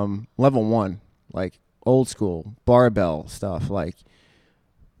level one, like old school barbell stuff, like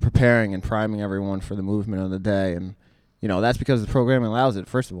preparing and priming everyone for the movement of the day. And, that's because the program allows it,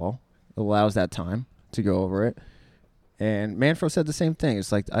 first of all. It allows that time to go over it. And Manfro said the same thing.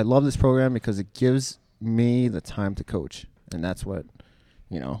 It's like, I love this program because it gives me the time to coach. And that's what,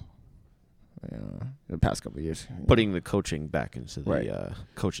 the past couple of years. Putting the coaching back into the Right.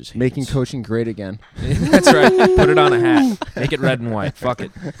 coach's hands. Making coaching great again. that's right. Put it on a hat. Make it red and white. Fuck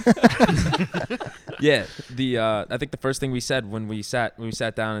it. Yeah. I think the first thing we said when we sat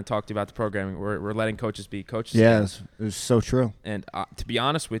down and talked about the programming, we're letting coaches be coaches. Yeah, again. it was so true. And to be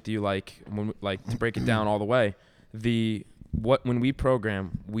honest with you, to break it down all the way, when we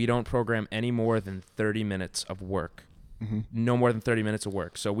program, we don't program any more than 30 minutes of work. Mm-hmm. No more than 30 minutes of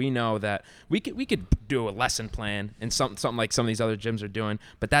work. So we know that we could do a lesson plan and something like some of these other gyms are doing,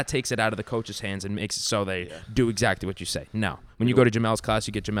 but that takes it out of the coach's hands and makes it so they do exactly what you say. No. When you go to Jamel's class,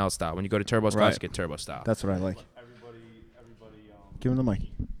 you get Jamel's style. When you go to Turbo's class, Right. you get Turbo style. That's what I like. Give him the mic.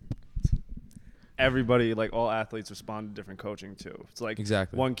 Everybody, like all athletes, respond to different coaching too. It's like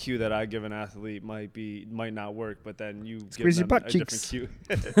Exactly. one cue that I give an athlete might not work, but then you Squeeze your give them butt a cheeks.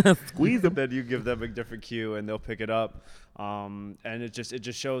 different cue. Squeeze them. Then you give them a different cue, and they'll pick it up. And it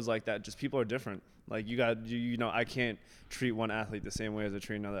just shows like that. Just people are different. Like I can't treat one athlete the same way as I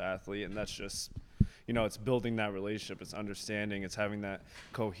treat another athlete, and that's just. It's building that relationship. It's understanding. It's having that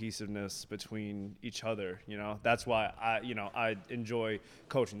cohesiveness between each other. That's why I enjoy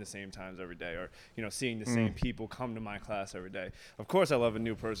coaching the same times every day, or seeing the same people come to my class every day. Of course, I love a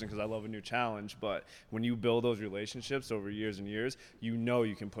new person because I love a new challenge. But when you build those relationships over years and years, you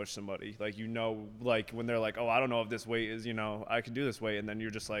can push somebody. Like when they're like, oh, I don't know if this weight is, I can do this weight, and then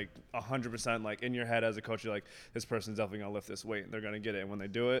you're just like 100% like in your head as a coach, you're like, this person's definitely gonna lift this weight, and they're gonna get it. And when they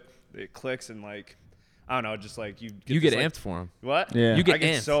do it, it clicks, and like. I don't know, just like you You this, get like, amped for him. What? Yeah. You get I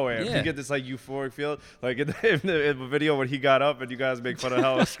get amped. so amped. Yeah. You get this like euphoric feel. Like in the video when he got up and you guys make fun of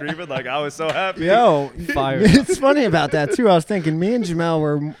how I was screaming, like I was so happy. Yo, Fire. it's funny about that too. I was thinking me and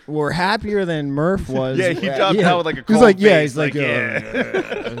Jamel were happier than Murph was. Yeah, he dropped out with like a He's cold like, yeah, face, he's like,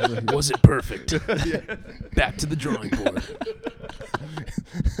 yeah. Was it perfect? Back to the drawing board.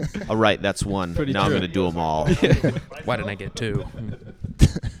 All right, that's one. Pretty now I'm true. going to do them all. Why didn't I get two?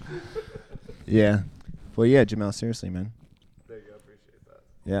 Yeah. Well, yeah, Jamel, seriously, man. Thank you, I appreciate that.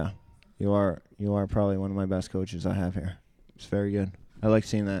 Yeah, you are probably one of my best coaches I have here. It's very good. I like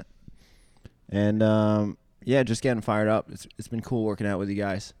seeing that. And yeah, just getting fired up. It's been cool working out with you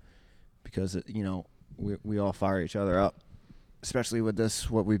guys because we all fire each other up, especially with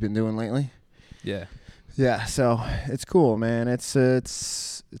what we've been doing lately. Yeah. Yeah, so it's cool, man. It's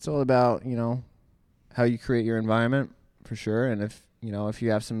all about how you create your environment for sure, and if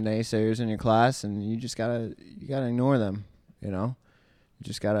you have some naysayers in your class, and you gotta ignore them. You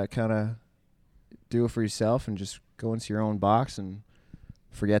just gotta kind of do it for yourself and just go into your own box and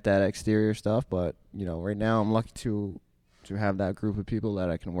forget that exterior stuff. But right now I'm lucky to have that group of people that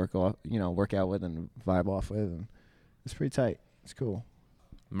I can work out with and vibe off with, and it's pretty tight. It's cool.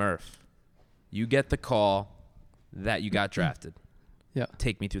 Murph, you get the call that you got drafted. Yeah.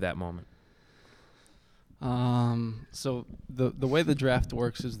 Take me through that moment. So the way the draft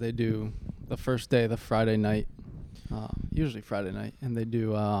works is they do the first day, the Friday night, usually Friday night, and they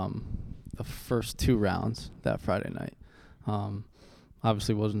do the first 2 rounds that Friday night.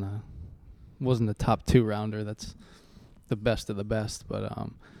 Obviously wasn't a top 2 rounder. That's the best of the best. But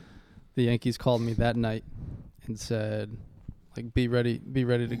the Yankees called me that night and said, like, be ready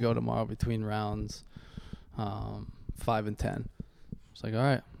to go tomorrow between rounds 5 and 10. I was like, all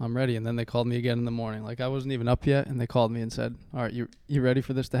right, I'm ready. And then they called me again in the morning. Like, I wasn't even up yet, and they called me and said, all right, you ready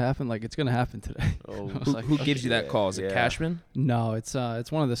for this to happen? Like, it's gonna happen today. Oh. I was Who, like, who okay. gives you that call? Is it Yeah. Cashman? No, it's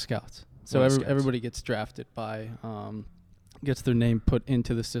one of the scouts. So One of the scouts. everybody gets drafted by gets their name put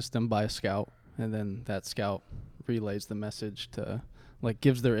into the system by a scout, and then that scout relays the message to, like,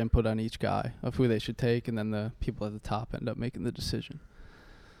 gives their input on each guy of who they should take, and then the people at the top end up making the decision.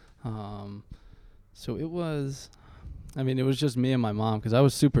 So it was just me and my mom, because I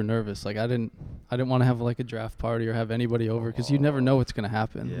was super nervous. Like, I didn't want to have like a draft party or have anybody over, because you never know what's gonna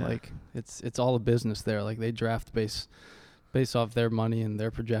happen. Yeah. Like, it's all a business there. Like, they draft based off their money and their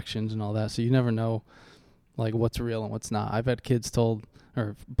projections and all that. So you never know, like, what's real and what's not. I've had kids told,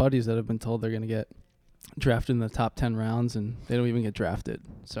 or buddies that have been told they're gonna get drafted in the top 10 rounds, and they don't even get drafted.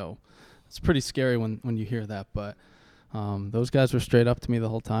 So it's pretty scary when you hear that. But those guys were straight up to me the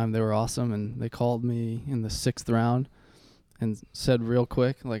whole time. They were awesome, and they called me in the 6th round and said real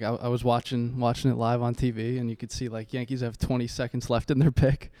quick, like, I was watching it live on TV, and you could see, like, Yankees have 20 seconds left in their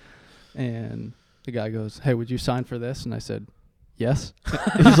pick, and the guy goes, hey, would you sign for this? And I said, yes.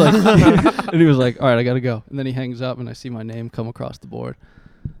 And he's like, and he was like, all right, I got to go. And then he hangs up, and I see my name come across the board.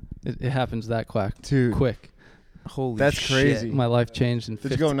 It happens that Dude, quick. Holy that's shit. crazy. My life changed in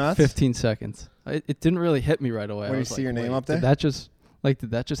Did you go nuts? 15 seconds. It didn't really hit me right away. When I you was see like, your name wait, up there? Did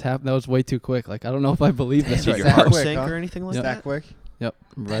that just happen? That was way too quick. Like, I don't know if I believe this Did right your now. heart Quick, sink huh? or anything like Yep. That that? quick? Yep,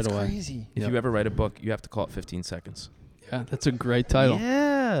 right That's away. crazy. If Yep. you ever write a book, you have to call it 15 seconds. Yeah, that's a great title.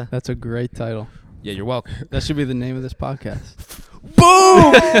 Yeah. That's a great title. Yeah, you're welcome. That should be the name of this podcast.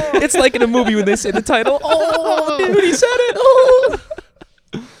 Boom! It's like in a movie when they say the title. Oh, dude, he said it. Oh.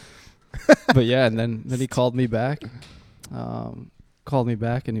 But yeah, and then he called me back. And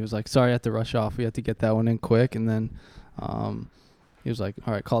he was like, sorry, I had to rush off. We had to get that one in quick. And then he was like,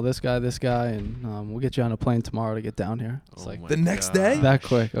 all right, call this guy, and we'll get you on a plane tomorrow to get down here. It's like, my The next day? gosh. that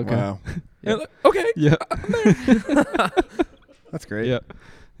quick. Okay. Wow. Yeah, look, okay. Yeah. That's great. Yeah.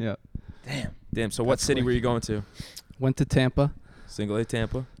 Yeah. Damn. So what That's city quick. were you going to? Went to Tampa. Single A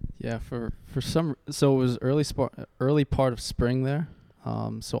Tampa. Yeah, for some. So it was early part of spring there.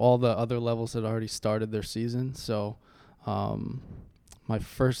 So all the other levels had already started their season. So my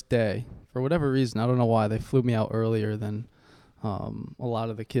first day, for whatever reason, I don't know why, they flew me out earlier than a lot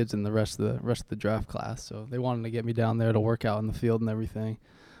of the kids in the rest of the draft class. So they wanted to get me down there to work out in the field and everything.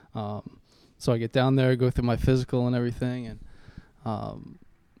 So I get down there, go through my physical and everything, and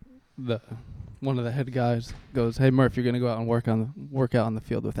one of the head guys goes, "Hey Murph, you're gonna go out and work out on the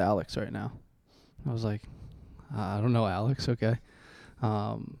field with Alex right now." I was like, "I don't know Alex, okay."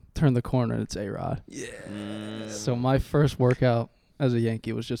 Turn the corner and it's A-Rod. Yeah. So my first workout as a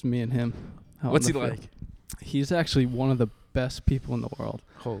Yankee was just me and him. out What's in he the like? field. He's actually one of the best people in the world.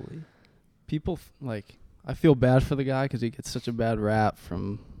 Holy. People I feel bad for the guy because he gets such a bad rap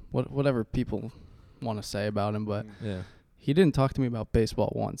from whatever people want to say about him, but Yeah. he didn't talk to me about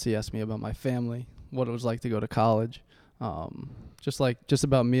baseball once. He asked me about my family, what it was like to go to college, just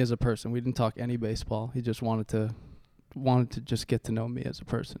about me as a person. We didn't talk any baseball. He just wanted to just get to know me as a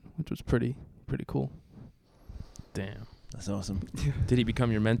person, which was pretty cool. Damn. That's awesome. Did he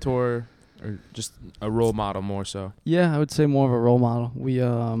become your mentor or just a role model more so? Yeah, I would say more of a role model.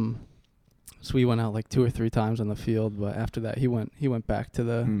 We went out like 2 or 3 times on the field, but after that he went back to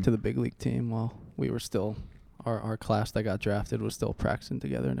the big league team while we were still our class that got drafted was still practicing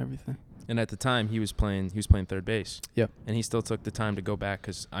together and everything. And at the time he was playing third base. Yep. And he still took the time to go back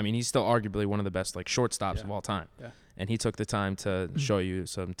cuz I mean he's still arguably one of the best like shortstops Yeah. of all time. Yeah. And he took the time to show you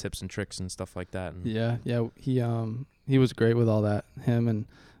some tips and tricks and stuff like that. And Yeah, he was great with all that. It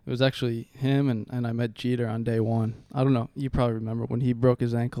was actually him and I met Jeter on day 1. I don't know, you probably remember when he broke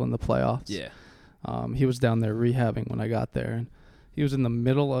his ankle in the playoffs. Yeah. He was down there rehabbing when I got there, and he was in the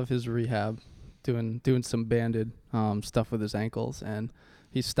middle of his rehab doing some banded stuff with his ankles, and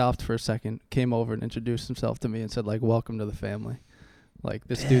he stopped for a second, came over and introduced himself to me and said, like, welcome to the family. Like,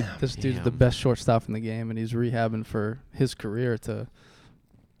 this dude's the Damn. best shortstop in the game, and he's rehabbing for his career to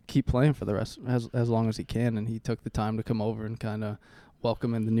keep playing for the rest as long as he can, and he took the time to come over and kind of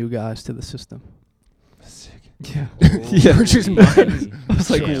welcome in the new guys to the system. Sick. Yeah. Yeah. Richard's mind. I was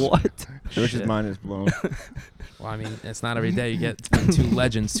like, Shit. what? Richard's mind is blown. Well, I mean, it's not every day you get 2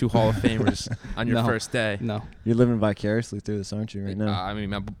 legends, 2 Hall of Famers on your No. first day. No. You're living vicariously through this, aren't you, right now? I mean,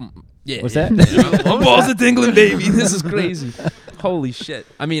 yeah. What's yeah. that? My balls are tingling, baby. This is crazy. Holy shit.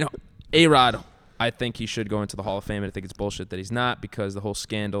 I mean, A-Rod, I think he should go into the Hall of Fame, and I think it's bullshit that he's not because the whole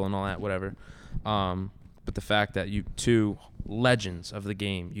scandal and all that, whatever. but the fact that you two legends of the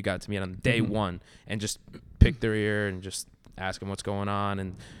game you got to meet on day one and just pick their ear and just ask them what's going on,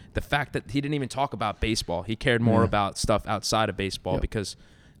 and the fact that he didn't even talk about baseball. He cared more about stuff outside of baseball because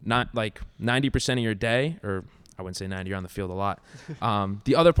not like 90% of your day, or I wouldn't say 90, you're on the field a lot.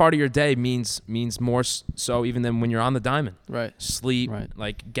 The other part of your day means more so even than when you're on the diamond. Right. Sleep, Right.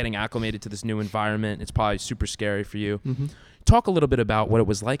 like getting acclimated to this new environment. It's probably super scary for you. Mm-hmm. Talk a little bit about what it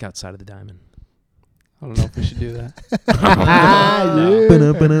was like outside of the diamond. I don't know if we should do that.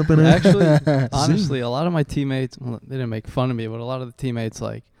 Yeah. Actually, honestly, a lot of my teammates, well, they didn't make fun of me, but a lot of the teammates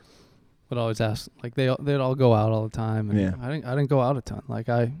like would always ask, like they'd all go out all the time, and Yeah. I didn't go out a ton. Like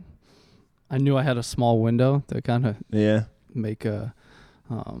I knew I had a small window to kind of Yeah. make a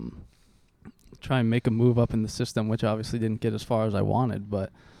try and make a move up in the system, which obviously didn't get as far as I wanted,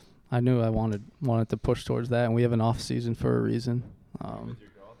 but I knew I wanted to push towards that, and we have an off season for a reason.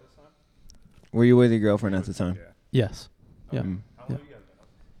 Were you with your girlfriend at the time? Yes. Yeah. Mm.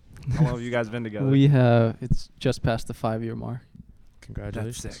 How long have you guys been together? It's just past the 5-year mark.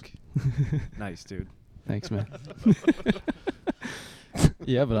 Congratulations. That's sick. Nice, dude. Thanks, man.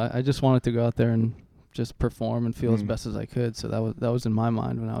 Yeah, but I just wanted to go out there and just perform and feel as best as I could. So that was in my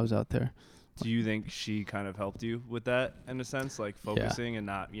mind when I was out there. Do you think she kind of helped you with that in a sense, like focusing and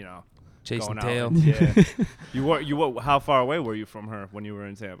not, Chasing going tail. out? Yeah. You were. How far away were you from her when you were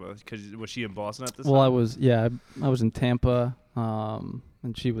in Tampa? Because was she in Boston at this time? Well, I was in Tampa, and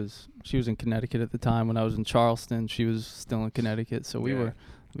she was in Connecticut at the time. When I was in Charleston, she was still in Connecticut. So we were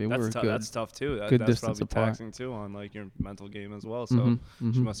good. That's tough too. Good That's distance probably apart. taxing too on like your mental game as well. So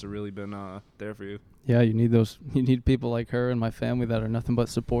she must have really been there for you. Yeah, you need people like her and my family that are nothing but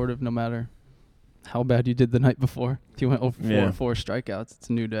supportive, no matter how bad you did the night before. If you went over 4 strikeouts, it's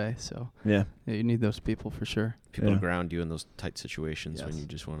a new day. So Yeah. you need those people for sure. People to ground you in those tight situations when you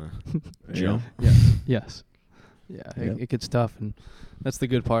just want to Yeah. chill. Yes. Yeah, Yep. it gets tough, and that's the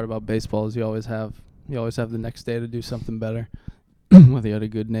good part about baseball is you always have the next day to do something better. Whether you had a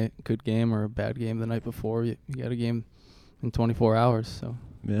good game or a bad game the night before, you got a game in 24 hours. So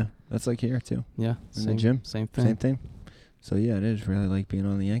Yeah. That's like here too. yeah, In the gym. same thing. Same thing. So yeah, it is really like being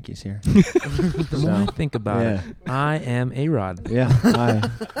on the Yankees here. The more I think about it, I am A-Rod. Yeah.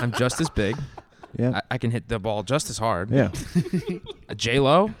 I'm just as big. Yeah. I can hit the ball just as hard. Yeah.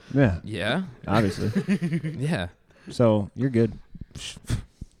 J-Lo? Yeah. Yeah. Obviously. Yeah. So you're good.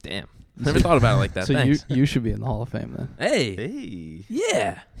 Damn. Never thought about it like that. So Thanks. you should be in the Hall of Fame then. Hey. Hey.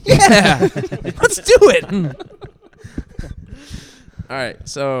 Yeah. Yeah. Let's do it. All right.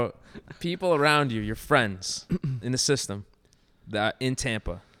 So people around you, your friends in the system that in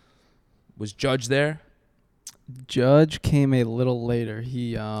Tampa, was Judge there? Judge came a little later.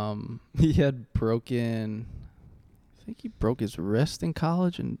 He had broken, I think he broke his wrist in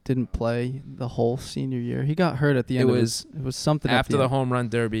college and didn't play the whole senior year. He got hurt at the end. It was something After at the end. home run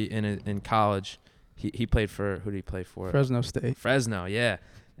derby in college. He played for, who did he play for? Fresno State. Fresno, yeah.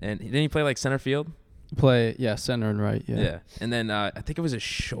 And didn't he play like center field? Center and right. Yeah. And then I think it was a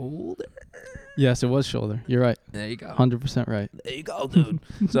shoulder. Yes, it was shoulder. You're right. There you go. 100% right. There you go, dude.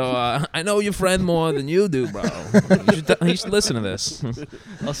 So I know your friend more than you do, bro. You should listen to this.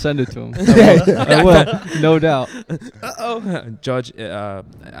 I'll send it to him. I will. No doubt. Uh-oh. Judge,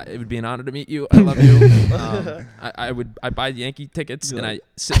 it would be an honor to meet you. I love you. I buy Yankee tickets and I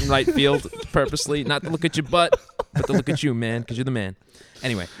sit in right field purposely, not to look at your butt, but to look at you, man, because you're the man.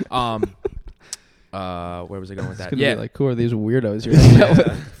 Anyway, where was I going with that? Be like, who are these weirdos you're hanging out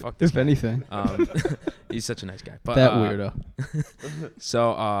with? Fuck this If anything. he's such a nice guy. But, That weirdo.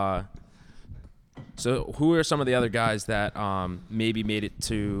 So who are some of the other guys that maybe made it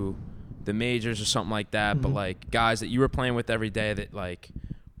to the majors or something like that, but like guys that you were playing with every day that like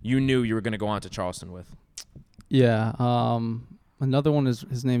you knew you were going to go on to Charleston with? Yeah. Another one is,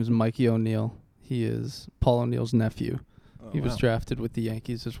 his name is Mikey O'Neill. He is Paul O'Neill's nephew. He was drafted with the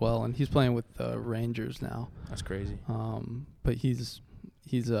Yankees as well, and he's playing with the Rangers now. That's crazy. But he's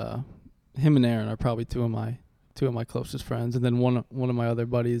him and Aaron are probably two of my closest friends, and then one of my other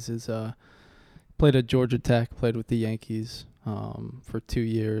buddies is played at Georgia Tech, played with the Yankees for 2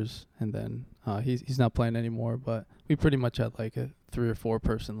 years, and then he's not playing anymore. But we pretty much had like a 3 or 4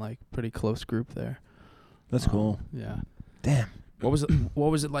 person like pretty close group there. That's cool. Yeah. Damn. What was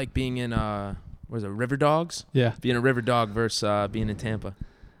it like being in was it River Dogs? Yeah. Being a River Dog versus being in Tampa.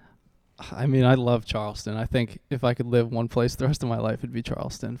 I mean, I love Charleston. I think if I could live one place the rest of my life, it'd be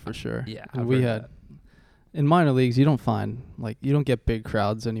Charleston for sure. Yeah, And I've we heard had that. in minor leagues, you don't get big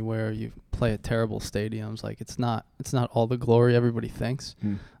crowds anywhere. You play at terrible stadiums. Like it's not all the glory everybody thinks.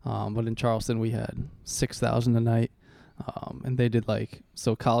 But in Charleston, we had 6,000 a night, and they did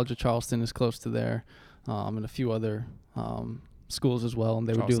College of Charleston is close to there. and a few other schools as well, and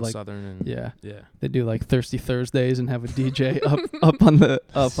they would do Charleston like Southern and yeah, yeah. they do like Thirsty Thursdays and have a DJ up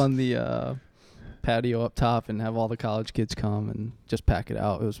on the patio up top and have all the college kids come and just pack it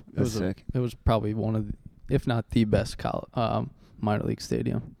out. It That's sick. it was probably one of the, if not the best minor league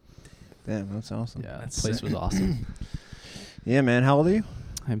stadium. Damn, that's awesome. Yeah, That's that place sick. was awesome. Yeah, man. How old are you?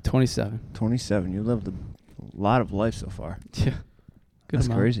 I'm 27. 27. You lived a lot of life so far. Yeah, good That's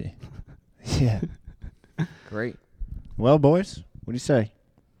amount. crazy. Yeah. Great. Well, boys, what do you say?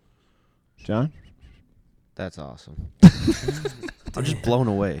 John? That's awesome. I'm just blown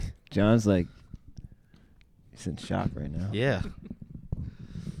away. John's like, he's in shock right now. Yeah. I You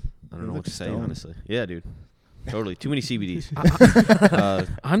don't know look what to say, stoned. honestly. Yeah, dude. Totally. Too many CBDs.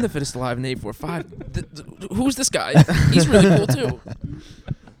 I'm the fittest alive in 845. Who's this guy? He's really cool too.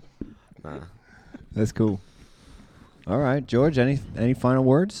 Nah. That's cool. All right, George, any final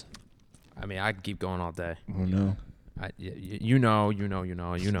words? I mean, I could keep going all day. Oh, no. You know.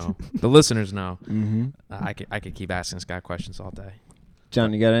 The listeners know. Mm-hmm. I could keep asking this guy questions all day.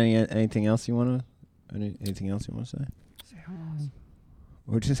 John, you got anything else you want to anything else you want to say?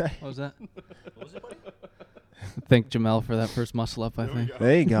 What'd you say? What was that? Thank Jamel for that first muscle up, I think.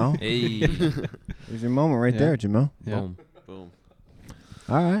 There you go. Hey. There's your moment right Yeah. there, Jamel. Yeah. Boom. Boom.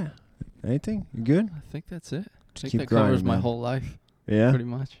 All right. Anything? You good? I think that's it. I Just think keep that covers grinding, my man. whole life, Yeah. pretty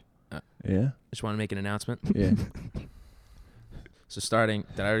much. Yeah. Just want to make an announcement. Yeah. So starting,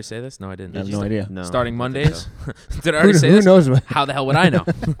 did I already say this? No, I didn't. I have no idea. No. Starting I don't think Mondays. Did I already say Who this? knows what? How the hell would I know?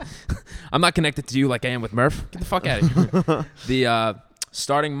 I'm not connected to you like I am with Murph. Get the fuck out of here. The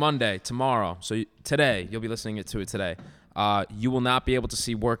starting Monday, tomorrow. So today, you'll be listening to it today. You will not be able to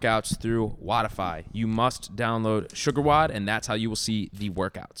see workouts through Wodify. You must download SugarWod, and that's how you will see the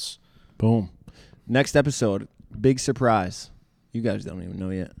workouts. Boom. Next episode, big surprise. You guys don't even know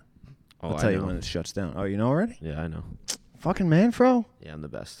yet. Oh, I'll tell I you know. when it shuts down. Oh, you know already? Yeah, I know. Fucking Manfro? Yeah, I'm the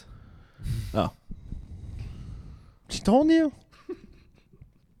best. Oh. She told you?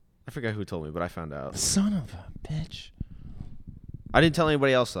 I forgot who told me, but I found out. Son of a bitch. I didn't tell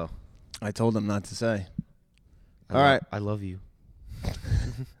anybody else, though. I told him not to say. All right. I love you.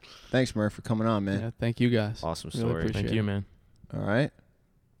 Thanks, Murph, for coming on, man. Yeah, thank you guys. Awesome Really story. appreciate Thank it. you, man. All right.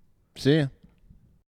 See ya.